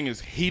what I'm saying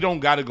is he don't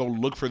got to go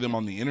look for them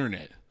on the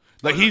internet.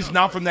 Like he's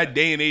not from that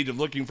day and age of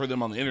looking for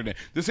them on the internet.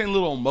 This ain't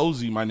little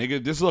Mosey, my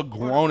nigga. This is a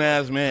grown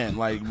ass man,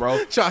 like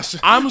bro. Josh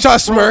Sprung,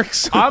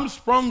 smirks. I'm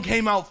Sprung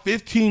came out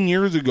 15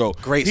 years ago.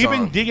 Great He song.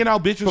 been digging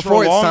out bitches Before for a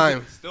its long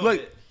time. Still Like,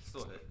 hit.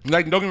 Still hit.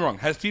 like, don't get me wrong.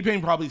 Has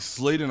T-Pain probably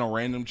slid in a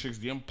random chick's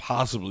DM?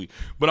 Possibly.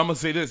 But I'm going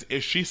to say this.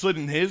 If she slid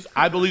in his,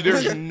 I believe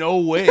there's no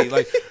way.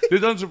 Like, it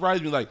doesn't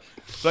surprise me. Like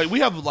we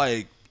have,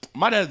 like,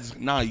 my dad's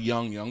not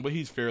young, but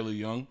he's fairly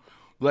young.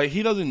 Like,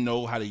 he doesn't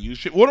know how to use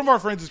shit. One of our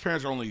friends, his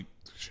parents are only,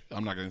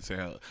 I'm not going to say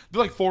how.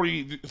 They're like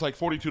 40, it's like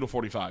 42 to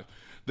 45.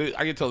 I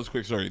can tell this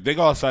quick story. They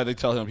go outside, they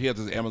tell him he has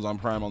his Amazon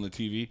Prime on the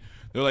TV.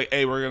 They're like,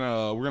 hey, we're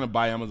gonna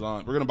buy Amazon.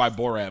 We're going to buy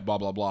Borat, blah,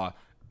 blah, blah.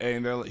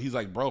 And he's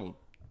like, bro,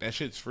 that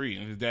shit's free.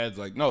 And his dad's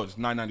like, no, it's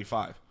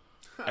 $9.95.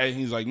 And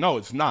he's like, no,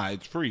 it's not.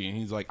 It's free. And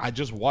he's like, I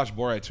just watched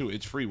Borat 2.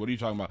 It's free. What are you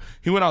talking about?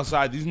 He went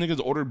outside. These niggas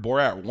ordered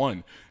Borat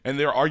 1. And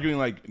they're arguing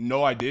like,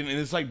 no, I didn't. And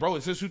it's like, bro,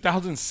 it says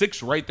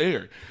 2006 right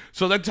there.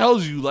 So that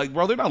tells you, like,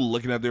 bro, they're not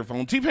looking at their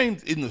phone.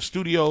 T-Pain's in the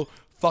studio,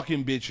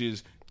 fucking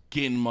bitches,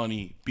 getting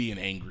money, being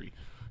angry.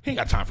 He ain't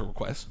got time for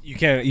requests. You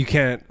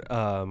can't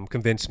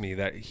convince me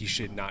that he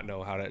should not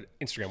know how to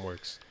Instagram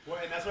works. Well,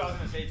 and that's what I was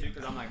gonna say too,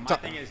 because I'm like, my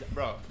thing is,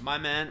 bro, my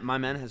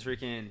man has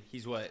freaking.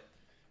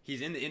 He's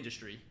in the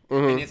industry,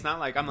 and it's not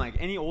like I'm like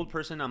any old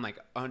person. I'm like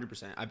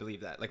 100%. I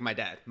believe that. Like my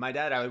dad,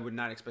 I would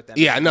not expect that.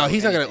 Yeah, man to no, know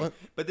he's not gonna- anything.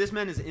 But this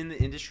man is in the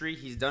industry.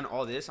 He's done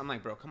all this. I'm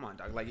like, bro, come on,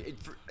 dog. Like,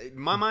 in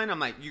my mind, I'm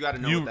like, you got to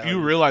know. what the hell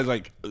You realize,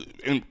 like,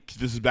 and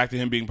this is back to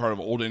him being part of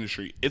an old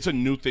industry. It's a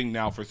new thing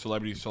now for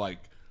celebrities to, like,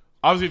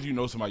 obviously if you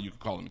know somebody, you can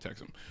call them and text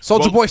them.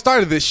 Soulja But- Boy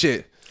started this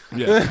shit.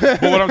 Yeah,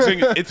 but what I'm saying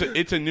is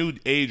it's a new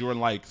age where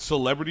like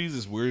celebrities,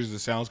 as weird as it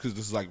sounds, because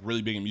this is like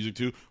really big in music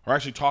too, are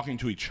actually talking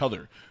to each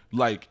other.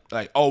 Like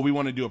oh, we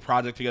want to do a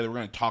project together. We're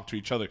gonna talk to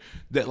each other.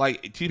 That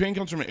like T-Pain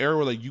comes from an era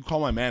where like you call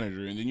my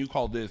manager and then you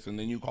call this and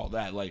then you call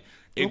that. Like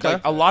it's Okay.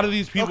 like a lot of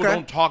these people Okay.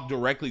 don't talk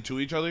directly to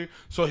each other.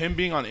 So him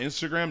being on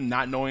Instagram,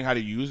 not knowing how to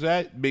use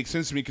that, makes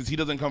sense to me because he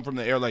doesn't come from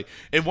the era. Like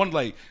if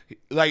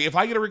if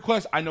I get a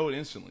request, I know it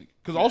instantly.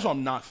 Because also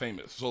I'm not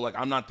famous, so like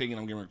I'm not thinking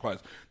I'm getting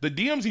requests. The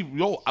DMs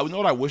I know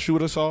what I wish you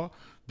would have saw.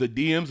 The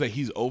DMs that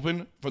he's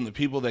opened from the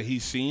people that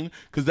he's seen,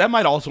 because that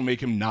might also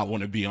make him not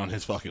want to be on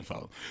his fucking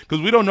phone. Because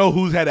we don't know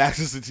who's had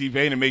access to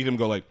T-Pain and make him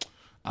go like,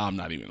 I'm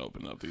not even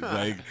opening up these.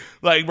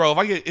 like, bro,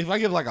 if I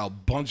get like a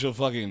bunch of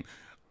fucking.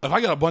 If I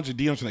get a bunch of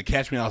DMs from the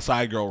Catch Me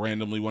Outside girl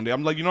randomly one day,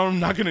 I'm like, you know what I'm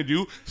not gonna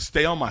do?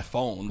 Stay on my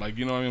phone. Like,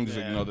 you know what I mean? I'm just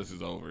like, you know, this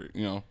is over.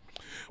 You know.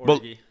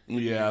 But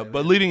yeah,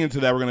 but leading into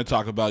that, we're gonna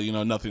talk about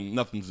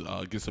nothing's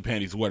gets the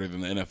panties wetter than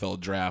the NFL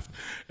draft,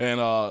 and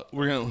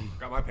we're gonna.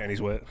 Got my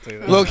panties wet. Tell you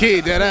that. Low key,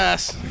 dead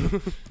ass.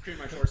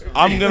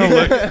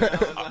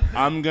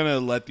 I'm gonna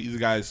let these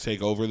guys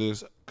take over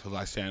this because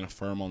I stand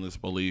firm on this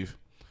belief.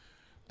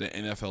 The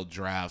NFL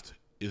draft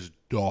is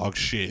dog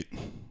shit.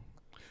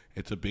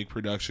 It's a big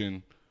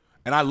production.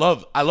 And I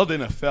love the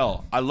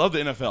NFL. I love the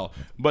NFL,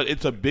 but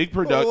it's a big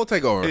production. We'll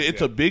take over. It's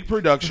a big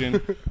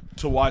production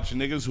to watch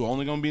niggas who are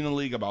only gonna be in the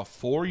league about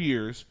 4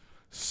 years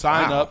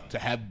sign up to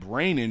have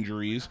brain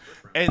injuries,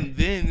 and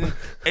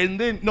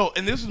then no.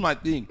 And this is my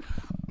thing.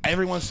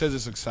 Everyone says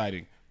it's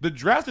exciting. The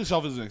draft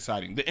itself isn't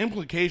exciting. The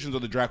implications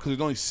of the draft, because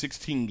there's only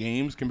 16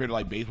 games compared to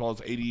like baseball,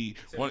 it's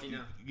 81.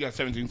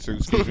 17. So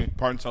excuse me.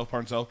 Pardon self.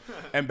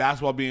 And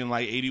basketball being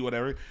like 80,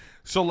 whatever.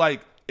 So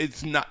like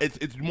it's not.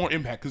 It's more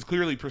impact because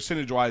clearly,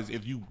 percentage-wise,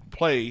 if you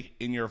play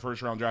in your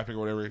first-round draft pick or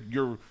whatever,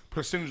 you're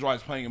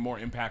percentage-wise playing in more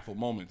impactful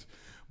moments.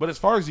 But as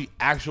far as the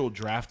actual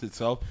draft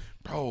itself,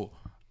 bro,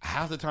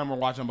 half the time we're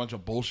watching a bunch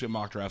of bullshit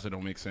mock drafts that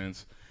don't make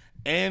sense,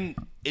 and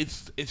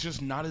it's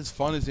just not as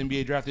fun as the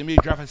NBA draft. The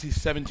NBA draft, I see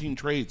 17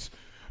 trades.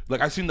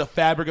 Like, I've seen the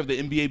fabric of the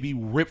NBA be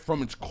ripped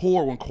from its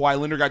core when Kawhi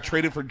Leonard got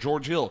traded for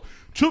George Hill.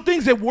 Two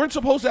things that weren't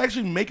supposed to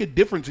actually make a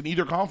difference in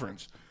either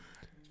conference.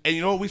 And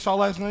you know what we saw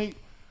last night?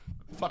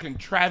 Fucking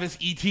Travis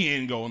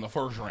Etienne go in the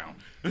first round.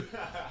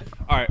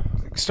 All right,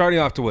 starting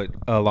off to what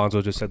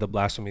Alonzo just said, the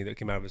blasphemy that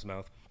came out of his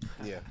mouth.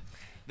 Yeah.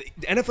 The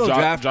NFL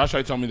draft. Josh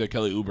tried to tell me that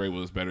Kelly Oubre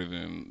was better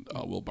than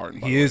Will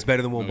Barton. He is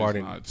better than Will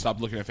Barton. Stop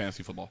looking at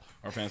fantasy football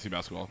or fantasy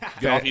basketball.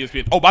 Get off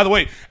ESPN. Oh, by the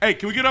way, hey,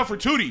 can we get up for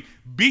Tootie?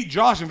 Beat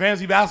Josh in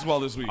fantasy basketball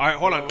this week. All right,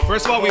 hold on.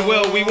 First of all, we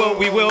will.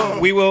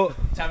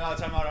 Time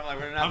out. I'm like,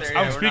 we're not there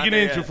yet. I'm speaking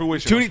into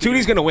fruition.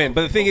 Tootie's gonna win,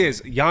 but the thing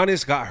is,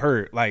 Giannis got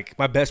hurt. Like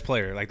my best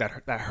player, like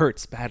that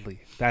hurts badly.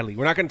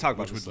 We're not gonna talk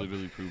about Which this. would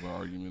literally prove our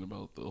argument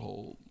about the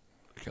whole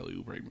Kelly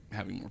Oubre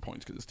having more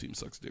points because his team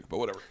sucks dick. But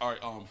whatever. All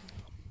right.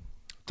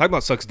 Talk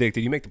about sucks dick.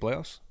 Did you make the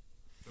playoffs?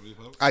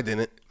 I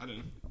didn't.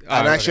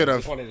 And I should have.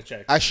 Just wanted to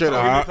check. I should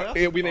have.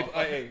 We made.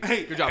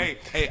 Hey, good job.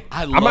 Hey,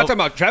 I'm not talking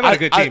about Trav had a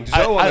good team.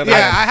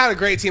 Yeah, I had a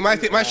great team.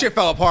 My shit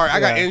fell apart. I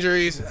got Yeah.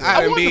 injuries. I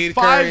I had won Embiid,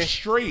 5 Curry.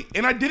 straight,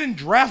 and I didn't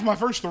draft my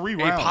first 3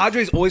 Hey, rounds.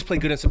 Padres always play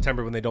good in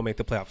September when they don't make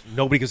the playoffs.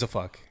 Nobody gives a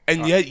fuck.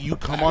 And yet you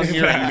come on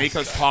here and make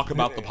us talk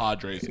about the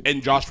Padres.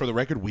 And Josh, for the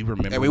record, we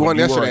remember And we when won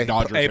you were yesterday. a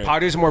Dodger Hey, fan.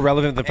 Padres are more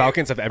relevant than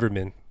Falcons have ever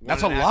been.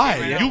 That's a One and lie.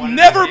 half, You one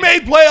never and a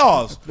half. made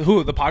playoffs.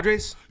 Who? The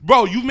Padres?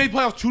 Bro, you've made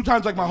playoffs 2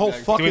 times like my whole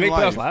Did fucking we make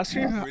life. playoffs last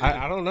year?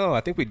 I don't know.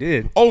 I think we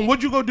did. Oh, and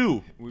what'd you go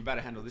do? We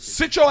better handle this.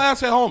 Sit your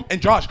ass at home.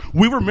 And Josh,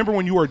 we remember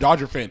when you were a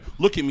Dodger fan.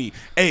 Look at me.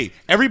 Hey,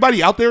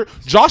 everybody out there,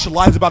 Josh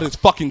lies about his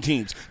fucking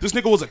teams. This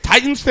nigga was a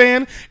Titans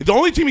fan. The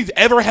only team he's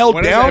ever held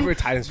When is down. I ever a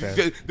Titans fan?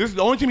 This is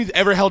the only team he's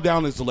ever held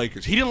down is the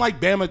Lakers. He didn't like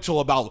Bama until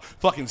about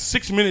fucking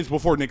 6 minutes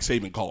before Nick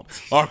Saban called.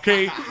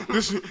 Okay?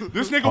 This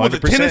nigga was a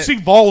 100%. Tennessee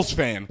Vols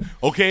fan.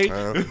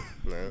 Okay?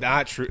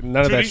 Not true.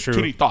 None of that's true.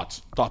 Tootie,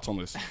 thoughts on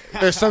this.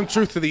 There's some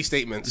truth to these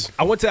statements.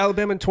 I went to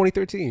Alabama in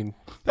 2013.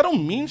 That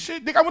don't mean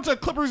shit. Nigga, I went to a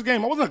Clippers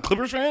game. I wasn't a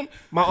Clippers fan.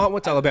 My aunt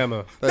went to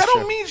Alabama. That don't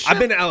true. mean shit. I've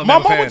been to My Alabama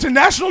mom fan. went to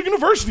National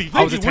University. Thank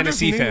I was a you. We're just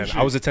Tennessee naming fan. shit.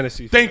 I was a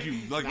Tennessee fan. Thank you.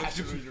 Like, let's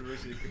just-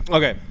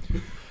 Okay.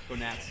 Go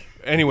Nats.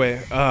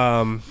 Anyway,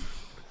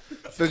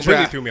 The completely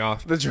draft. threw me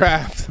off. The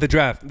draft.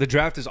 The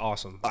draft is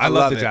awesome. I love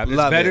love the it. draft. It's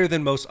Love better it.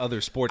 than most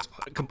other sports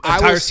I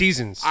entire was-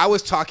 seasons. I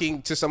was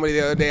talking to somebody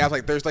the other day. I was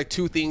like, "There's like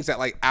 2 things that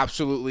like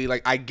absolutely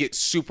like I get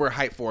super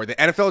hyped for: the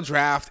NFL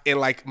draft and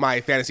like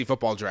my fantasy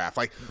football draft.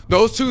 Like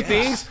those 2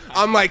 things,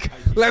 I'm like,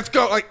 let's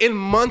go. Like in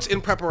months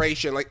in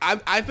preparation. Like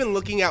I've been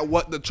looking at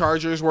what the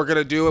Chargers were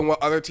gonna do and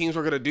what other teams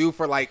were gonna do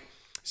for like.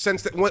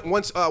 Since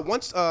once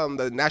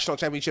the national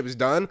championship is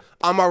done,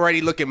 I'm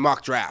already looking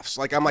mock drafts.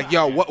 Like I'm like,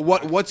 yo,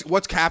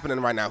 what's happening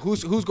right now?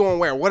 Who's going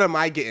where? What am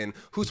I getting?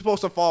 Who's supposed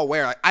to fall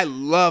where? Like, I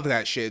love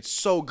that shit. It's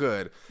so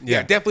good.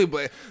 Yeah, definitely.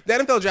 But the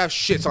NFL draft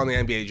shits on the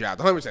NBA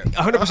draft. 100%.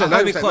 100%.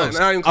 Not even close.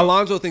 Not even close.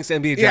 Alonzo thinks the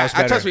NBA Yeah, draft's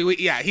better. trust me.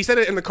 He said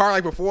it in the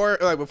car before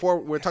we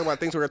were talking about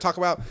things we were gonna talk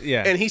about.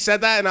 Yeah. and he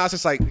said that, and I was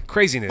just like,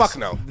 Craziness. Fuck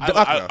no. Fuck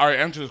no. All right,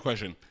 answer this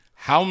question.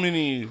 How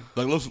many?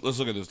 Like, let's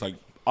look at this. Like,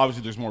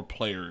 obviously, there's more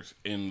players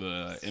in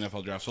the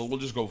NFL draft, so we'll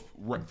just go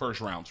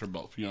first rounds for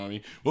both. You know what I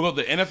mean? We'll go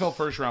the NFL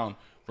first round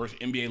versus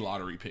NBA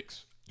lottery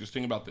picks. Just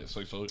think about this.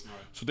 So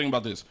think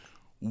about this.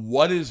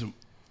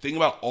 Think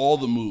about all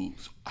the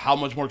moves. How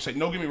much more exciting?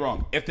 Don't get me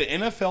wrong. If the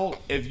NFL,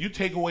 if you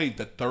take away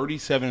the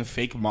 37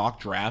 fake mock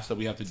drafts that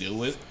we have to deal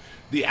with,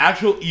 the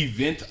actual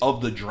event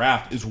of the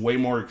draft is way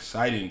more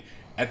exciting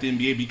at the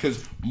NBA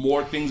because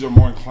more things are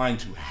more inclined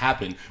to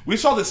happen. We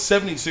saw the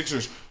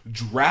 76ers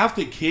draft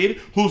a kid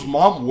whose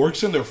mom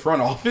works in their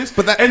front office,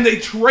 and they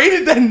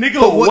traded that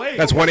nigga away.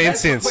 That's one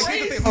instance.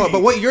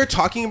 But what you're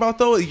talking about,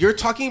 though,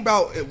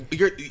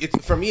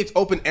 for me, it's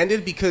open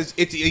ended because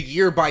it's a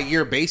year by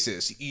year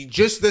basis.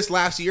 Just this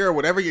last year, or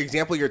whatever your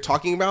example you're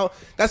talking about,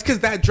 that's because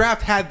that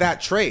draft had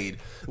that trade.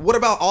 What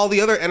about all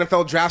the other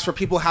NFL drafts where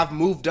people have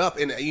moved up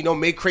and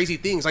made crazy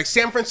things? Like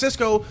San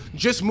Francisco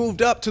just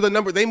moved up to the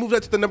number. They moved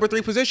up to the number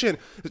 3 position.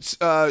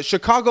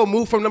 Chicago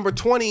moved from number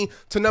 20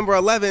 to number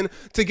 11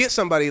 to get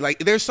somebody. Like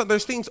there's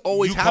things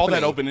always happening. You call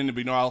that open ended,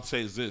 but I'll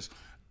say is this.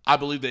 I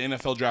believe the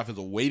NFL draft is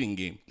a waiting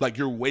game. Like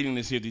you're waiting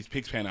to see if these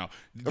picks pan out.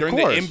 During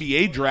the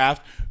NBA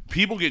draft,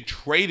 people get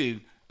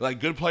traded. Like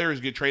good players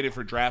get traded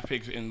for draft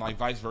picks and like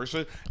vice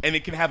versa, and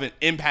it can have an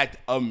impact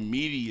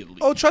immediately.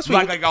 Oh, trust me.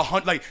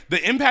 Like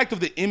the impact of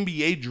the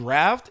NBA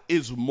draft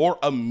is more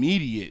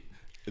immediate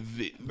But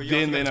than you the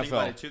also gotta think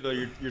about NFL. it too, though.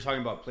 You're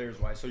talking about players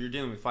wise, so you're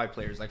dealing with 5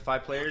 players. Like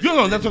 5 players.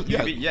 No, that's what, you yeah.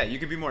 can be, you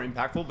can be more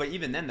impactful. But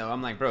even then, though,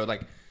 I'm like, bro,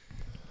 like,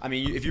 I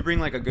mean, if you bring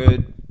like a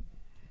good,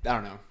 I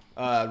don't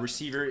know,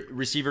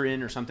 receiver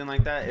in or something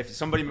like that. If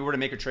somebody were to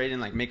make a trade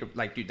and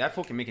like dude, that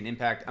fool can make an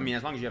impact. I mean,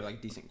 as long as you have like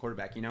a decent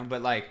quarterback,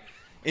 But like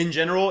in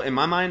general, in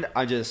my mind,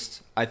 I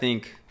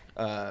think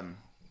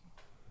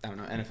I don't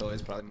know. NFL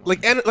is probably more.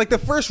 Like the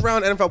first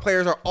round NFL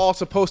players are all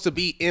supposed to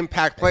be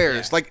impact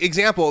players. Yeah. Like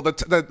example,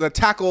 the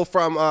tackle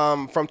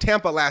from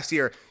Tampa last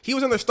year, he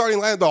was in their starting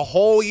line the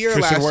whole year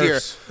Tristan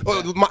last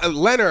Wirfs. year.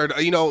 Leonard,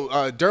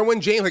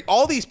 Derwin James, like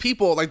all these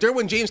people, like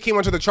Derwin James came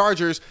onto the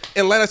Chargers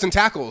and led us in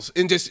tackles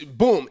and just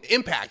boom,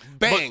 impact,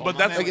 bang. But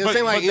that's like, you know what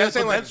I'm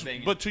saying?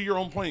 Like, but to your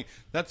own point,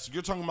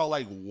 you're talking about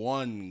like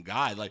one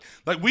guy, like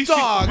we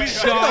dog, see,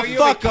 shut the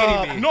fuck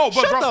up. No, but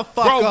Shut bro, the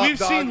fuck bro, up, we've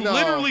dog, seen no.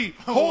 literally,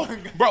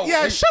 bro.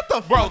 Yeah, shut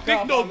the bro. fuck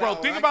Think up no, on bro.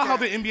 that Think one. about I how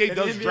the can't. NBA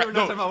does NBA draft. we're not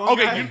talking about one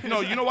Okay,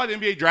 guy. you know why the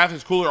NBA draft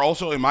is cooler.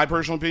 Also, in my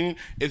personal opinion,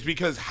 is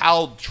because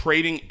how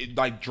trading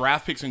like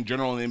draft picks in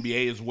general in the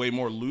NBA is way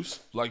more loose.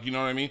 Like, you know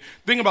what I mean?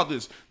 Think about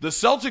this: the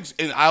Celtics,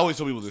 and I always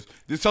tell people this.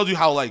 This tells you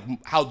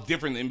how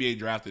different the NBA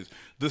draft is.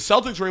 The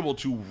Celtics were able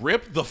to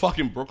rip the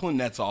fucking Brooklyn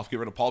Nets off, get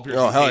rid of Paul Pierce.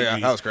 Oh and hell AD, yeah,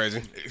 that was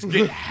crazy.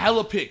 Get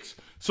hella picks.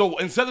 So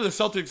instead of the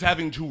Celtics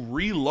having to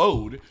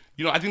reload,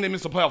 I think they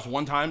missed the playoffs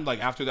one time.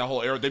 Like after that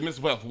whole era, they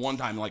missed the playoffs one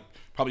time, like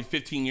probably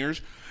 15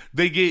 years.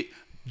 They get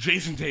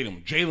Jason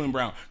Tatum, Jaylen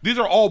Brown. These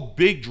are all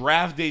big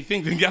draft day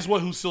things. And guess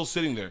what? Who's still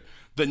sitting there?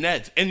 The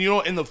Nets. And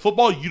in the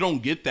football, you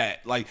don't get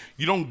that. Like,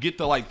 you don't get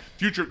the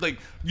future. Like,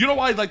 you know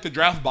why the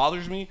draft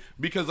bothers me?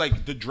 Because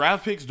the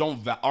draft picks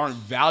aren't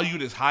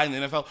valued as high in the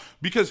NFL.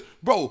 Because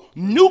bro,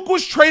 Nuke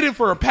was traded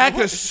for a pack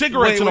of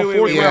cigarettes in a fourth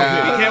round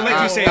pick. We can't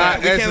let you say that.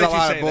 We It's can't a let you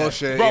lot say of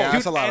bullshit. Bro, Yeah,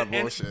 that's a Dude, lot of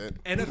and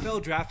bullshit.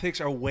 NFL draft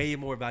picks are way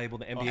more valuable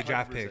than NBA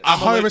draft picks.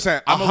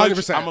 100%. I'm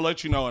 100%. gonna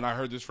let you know, and I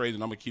heard this phrase,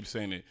 and I'm gonna keep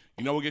saying it.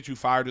 You know what gets you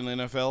fired in the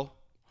NFL?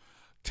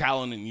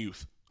 Talent and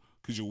youth.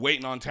 Because you're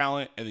waiting on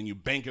talent and then you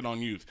bank it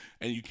on youth.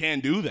 And you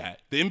can't do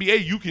that. The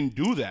NBA, you can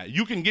do that.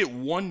 You can get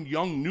one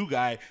young new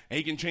guy and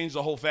he can change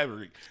the whole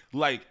fabric.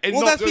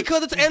 That's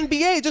because it's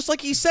NBA. Just like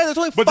he said, there's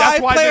only but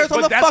 5 players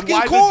on the that's fucking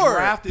why court. the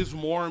draft is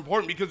more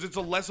important because it's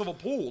a less of a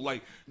pool.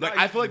 I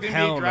feel like the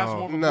Hell NBA draft's no.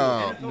 more of a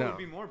No. pool. NFL would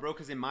be more, bro.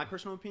 Because in my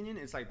personal opinion,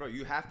 it's like, bro,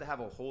 you have to have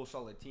a whole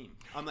solid team.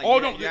 I'm like, Oh,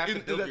 you, no, you have to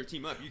it- build that- your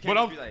team up. You But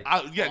can't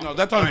just be like,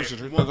 that's 100%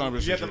 true. That's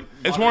 100% true.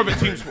 It's more of a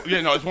team sport.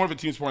 Yeah, no, it's more of a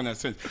team sport in that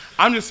sense.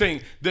 I'm just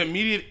saying the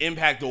immediate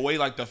impact, the way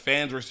the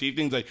fans receive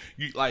things, the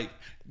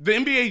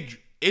NBA.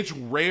 It's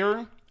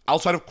rare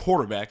outside of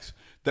quarterbacks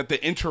that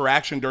the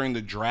interaction during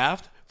the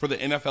draft for the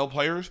NFL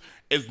players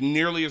is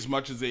nearly as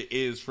much as it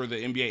is for the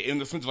NBA. In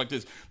the sense of like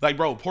this,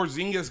 bro,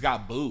 Porzingis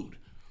got booed.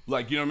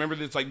 Remember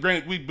this?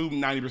 Granted, we booed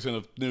 90%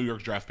 of New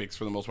York's draft picks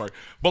for the most part.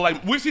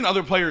 But, we've seen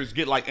other players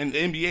get, in the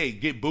NBA,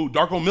 get booed.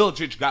 Darko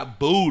Milicic got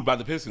booed by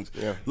the Pistons.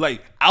 Yeah.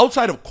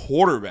 Outside of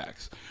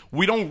quarterbacks,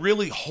 we don't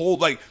really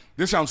hold,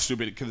 this sounds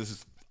stupid because this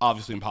is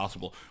obviously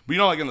impossible.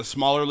 But in the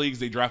smaller leagues,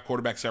 they draft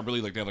quarterbacks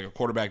separately. They have a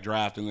quarterback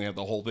draft and they have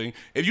the whole thing.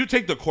 If you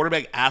take the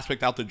quarterback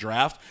aspect out the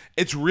draft,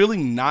 it's really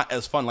not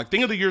as fun.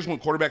 Think of the years when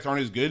quarterbacks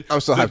aren't as good.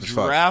 I'm still hyped as The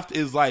fuck. draft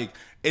is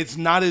it's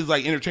not as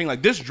entertaining.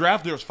 This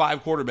draft, there's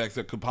 5 quarterbacks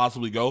that could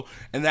possibly go,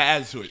 and that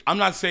adds to it. I'm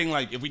not saying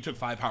if we took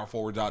 5 power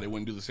forwards out, it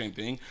wouldn't do the same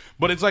thing.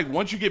 But it's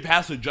once you get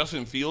past the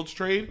Justin Fields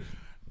trade,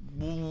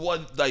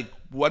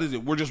 what is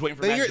it? We're just waiting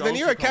for Mac Jones. Then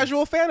you're to a come.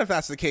 casual fan if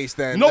that's the case.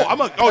 Then No, If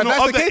that's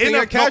the case, then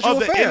you're a casual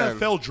fan.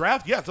 NFL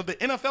draft, yes. Of the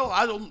NFL,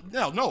 I don't.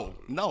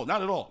 No,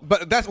 not at all.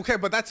 But that's okay.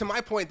 But that's to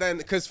my point then,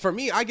 because for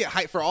me, I get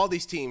hyped for all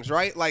these teams,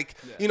 right?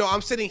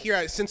 I'm sitting here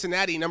at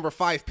Cincinnati, number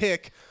 5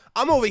 pick.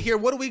 I'm over here.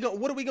 What are we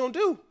gonna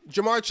do?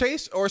 Jamar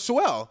Chase or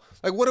Sewell?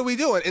 What are we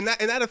doing? And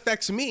that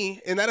affects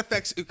me. And that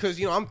affects because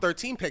I'm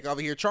 13 pick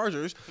over here,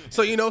 Chargers.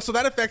 So so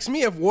that affects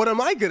me of what am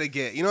I gonna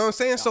get? You know what I'm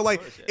saying? So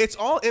it's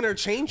all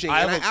interchanging,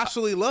 and I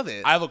absolutely love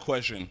it. I have a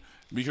question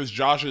because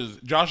Josh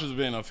has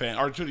been a fan.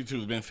 R22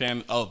 has been a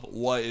fan of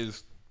what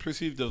is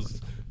perceived as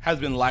has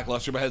been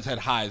lackluster, but has had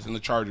highs in the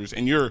Chargers.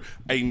 And you're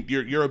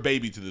a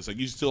baby to this.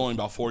 You're still only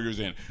about 4 years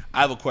in. I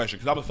have a question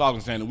because I'm a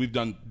Falcons fan and we've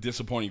done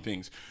disappointing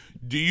things.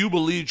 Do you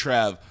believe,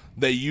 Trav,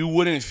 that you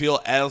wouldn't feel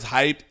as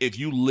hyped if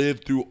you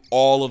lived through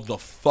all of the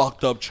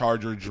fucked up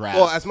Charger drafts?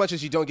 Well, as much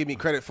as you don't give me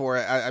credit for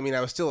it, I mean,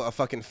 I was still a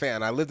fucking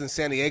fan. I lived in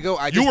San Diego.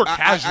 You were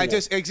casual.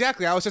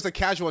 Exactly. I was just a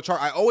casual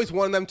Charger. I always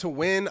wanted them to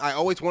win. I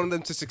always wanted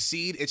them to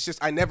succeed. It's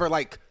just I never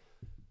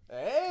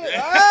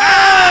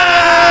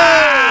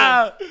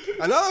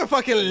Another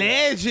fucking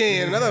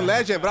legend, another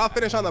legend. But I'll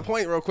finish on the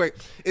point real quick.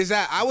 Is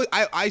that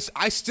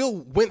I still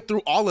went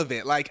through all of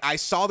it. I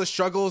saw the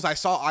struggles. I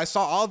saw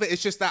all of it.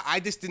 It's just that I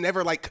just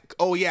never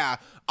oh yeah,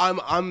 I'm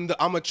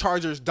a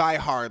Chargers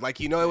diehard.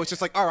 It was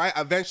just all right.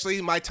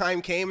 Eventually, my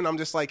time came, and I'm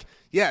just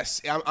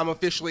yes, I'm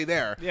officially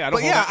there. Yeah,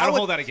 I don't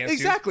hold that against you.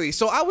 Exactly.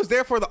 So I was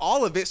there for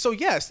all of it. So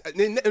yes,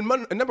 and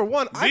number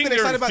one, I've been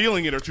excited about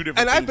feeling it are two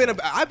different. And things.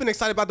 I've been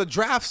excited about the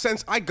draft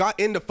since I got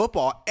into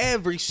football.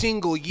 Every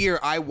single year,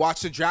 I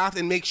watch the draft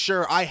and make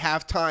sure I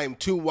have time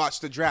to watch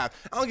the draft.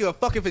 I don't give a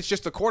fuck if it's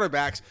just the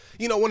quarterbacks.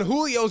 When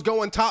Julio's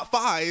going top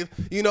 5,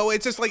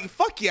 it's just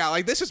fuck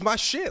yeah, this is my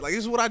shit. This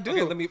is what I do.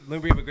 Okay, let me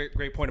bring up a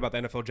great point about the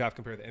NFL draft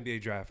compared to the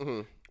NBA draft.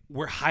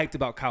 We're hyped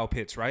about Kyle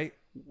Pitts, right?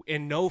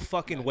 in no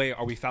fucking way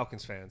are we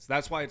Falcons fans.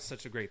 That's why it's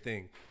such a great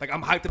thing. Like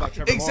I'm hyped about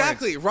Trevor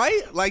Exactly, Lawrence.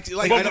 right? Like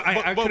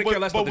I couldn't care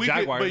less about the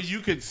Jaguars. But you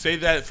could say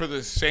that for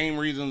the same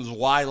reasons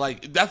why.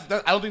 Like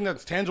I don't think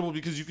that's tangible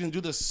because you can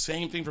do the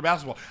same thing for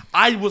basketball.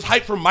 I was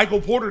hyped for Michael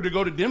Porter to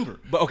go to Denver.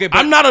 But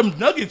I'm not a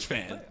Nuggets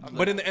fan.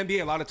 But in the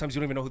NBA, a lot of times you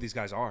don't even know who these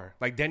guys are.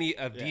 Like Denny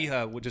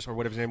Avdija, or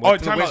whatever his name Oh,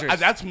 was. time out.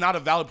 That's not a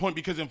valid point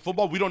because in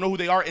football we don't know who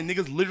they are and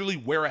niggas literally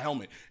wear a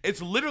helmet.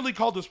 It's literally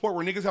called the sport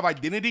where niggas have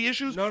identity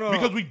issues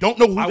because we don't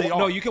know who they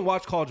are. No, you can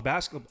watch college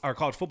basketball or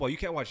college football. You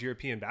can't watch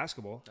European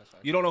basketball.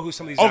 You don't know who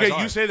some of these guys are.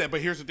 Okay, you say that, but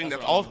here's the thing.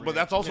 That's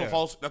also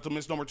false. That's a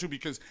misnomer too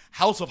because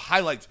House of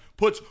Highlights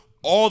puts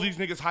all these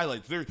niggas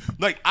highlights. They're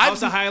like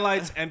House of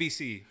Highlights,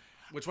 NBC.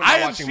 Which one are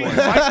you watching more?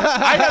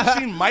 I have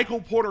seen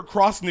Michael Porter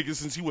cross niggas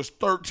since he was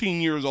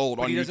 13 years old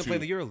on YouTube. He doesn't play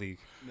the EuroLeague.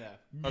 Yeah,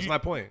 that's my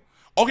point.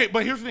 Okay,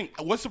 but here's the thing.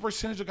 What's the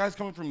percentage of guys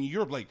coming from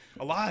Europe? Like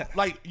a lot.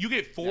 Like you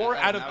get 4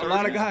 out of 30. A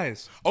lot of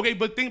guys. Okay,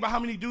 but think about how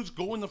many dudes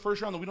go in the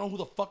first round that we don't know who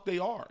the fuck they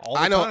are.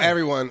 I know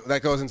everyone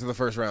that goes into the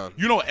first round.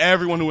 You know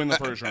everyone who in the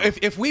first round.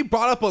 If we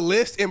brought up a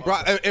list and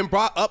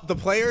brought up the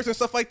players and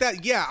stuff like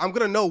that, yeah, I'm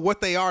gonna know what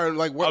they are and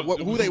like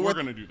who they were.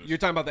 Gonna do this. You're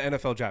talking about the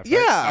NFL draft, right?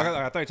 Yeah. I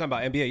thought you were talking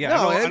about NBA. Yeah,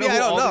 no, I know NBA, who I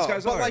don't all know. these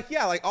guys but are. like,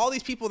 yeah, like all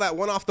these people that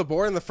went off the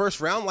board in the first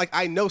round, like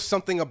I know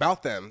something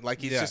about them.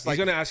 Like it's just like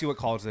he's gonna ask you what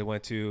college they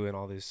went to and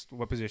all this,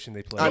 what position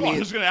they play. I mean,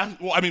 who's gonna ask?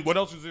 Well, I mean, what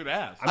else is there to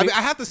ask? I mean,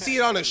 I have to see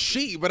it on a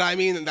sheet, but I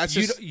mean, that's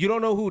just you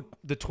don't know who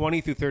the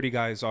 20 through 30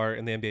 guys are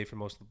in the NBA for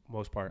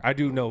most part. I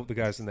do know the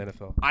guys in the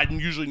NFL. I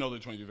usually know the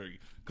 20 to 30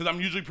 because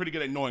I'm usually pretty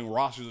good at knowing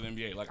rosters in the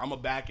NBA. Like I'm a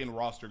back end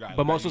roster guy.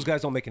 But most of those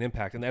guys don't make an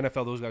impact. In the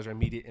NFL, those guys are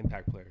immediate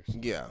impact players.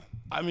 Yeah.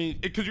 I mean,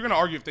 because you're gonna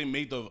argue if they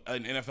made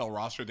an NFL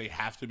roster, they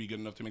have to be good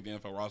enough to make the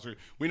NFL roster.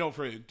 We know,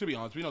 to be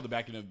honest, we know the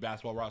back end of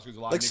basketball rosters. A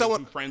lot of niggas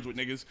who friends with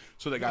niggas,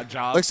 so they got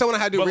jobs. Like someone I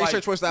had to do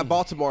research was that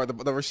Baltimore,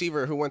 the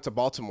receiver who went to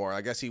Baltimore.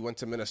 I guess he went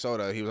to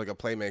Minnesota. He was like a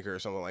playmaker or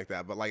something like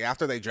that. But like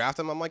after they draft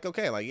him, I'm like,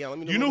 okay, like yeah, let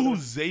me know. You know who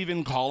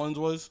Zaven Collins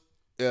was?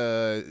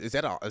 Is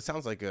that? It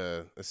sounds like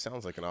an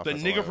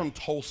offensive. The nigga from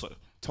Tulsa.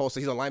 Tulsa,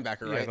 he's a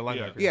linebacker, right? Yeah, the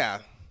linebacker. Yeah.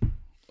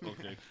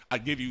 Okay.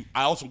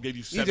 I also gave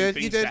you 7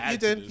 things You did.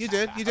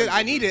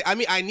 I need it. I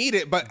mean, I need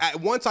it. But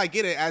once I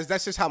get it,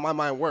 that's just how my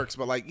mind works.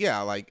 But like,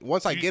 yeah, like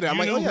once I get it, I'm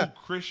like, oh yeah. Who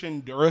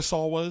Christian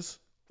Durasol was?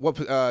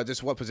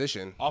 Just what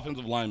position?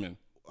 Offensive lineman.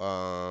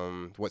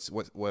 What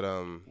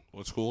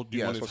school? Do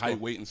you want his height,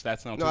 weight, and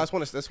stats now? No, I just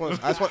want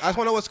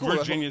to know what school.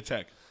 Virginia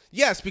Tech.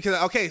 Yes,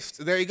 because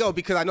there you go.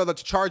 Because I know that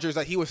the Chargers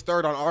that he was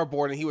third on our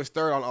board and he was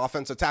third on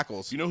offensive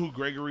tackles. You know who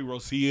Gregory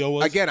Rosillo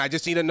was? Again, I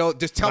just need to know.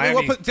 Just tell me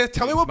what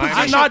position.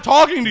 I'm not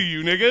talking to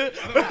you, nigga.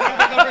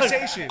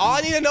 Conversation. All I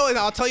need to know is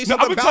I'll tell you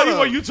something I'm about gonna tell you him.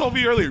 what you told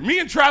me earlier. Me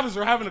and Travis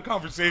are having a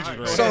conversation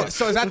right now.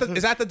 So is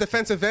that the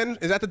defensive end?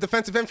 Is that the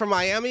defensive end from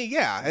Miami?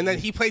 Yeah, and then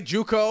he played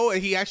JUCO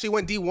and he actually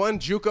went D1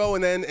 JUCO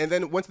and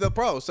then went to the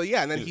pro. So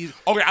yeah, and then he's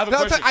okay. I have a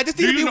question. I just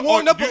need to be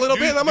warmed up a little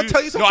bit, and I'm gonna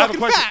tell you some fucking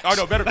facts. Oh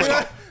no, better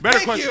question.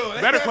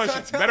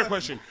 Better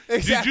question.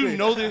 Exactly. Did you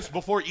know this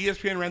before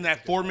ESPN ran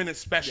that 4-minute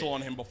special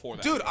on him before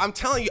that? Dude, I'm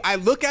telling you, I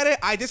look at it,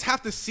 I just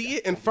have to see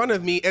it in front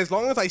of me. As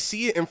long as I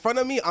see it in front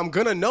of me, I'm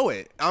gonna know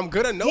it. I'm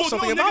gonna know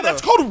something about it.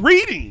 That's called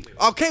reading.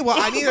 Okay, well,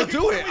 I need to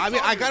do it. I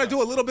mean, I gotta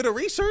do a little bit of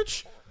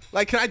research.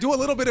 Like, can I do a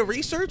little bit of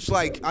research?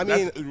 Like, I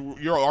mean,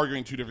 you're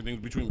arguing two different things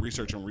between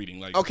research and reading.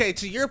 Like, okay,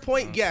 to your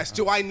point, yes.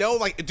 Do I know?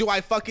 Like, do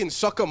I fucking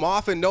suck them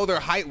off and know their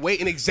height,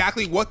 weight, and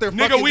exactly what they're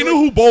fucking we doing? knew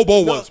who Bol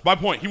was. My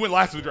point. He went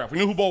last in the draft. We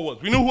knew who Bol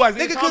was. We knew who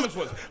Isaiah Thomas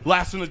was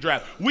last in the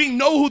draft. We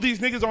know who these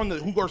niggas are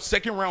who are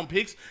second round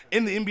picks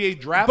in the NBA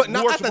draft. But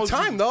not at the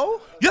time, though.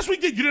 Yes, we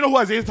did. You didn't know who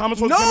Isaiah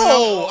Thomas was?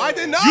 No, I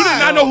did not. You did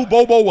not know who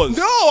Bol was.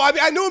 No, I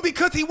mean I knew him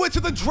because he went to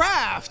the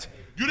draft.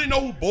 You didn't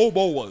know who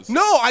Bol was.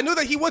 No, I knew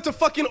that he went to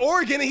fucking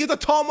Oregon and he's a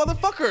tall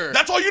motherfucker.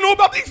 That's all you know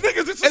about these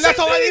niggas. It's the and that's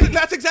same all thing. I need.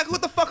 That's exactly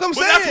what the fuck I'm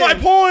saying. That's my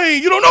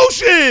point. You don't know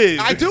shit.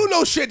 I do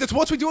know shit. That's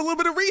once we do a little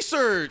bit of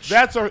research.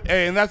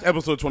 And that's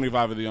episode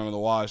 25 of The Young and the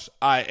Wash.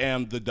 I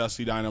am the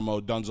Dusty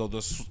Dynamo Dunzo,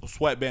 the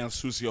sweatband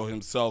Susio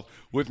himself.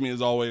 With me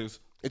as always.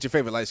 It's your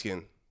favorite light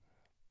skin.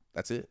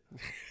 That's it.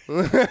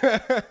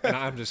 And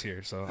I'm just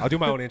here, so I'll do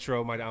my own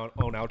intro, my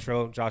own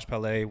outro. Josh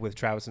Pele with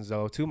Travis and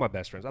Zoe, two of my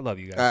best friends. I love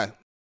you guys.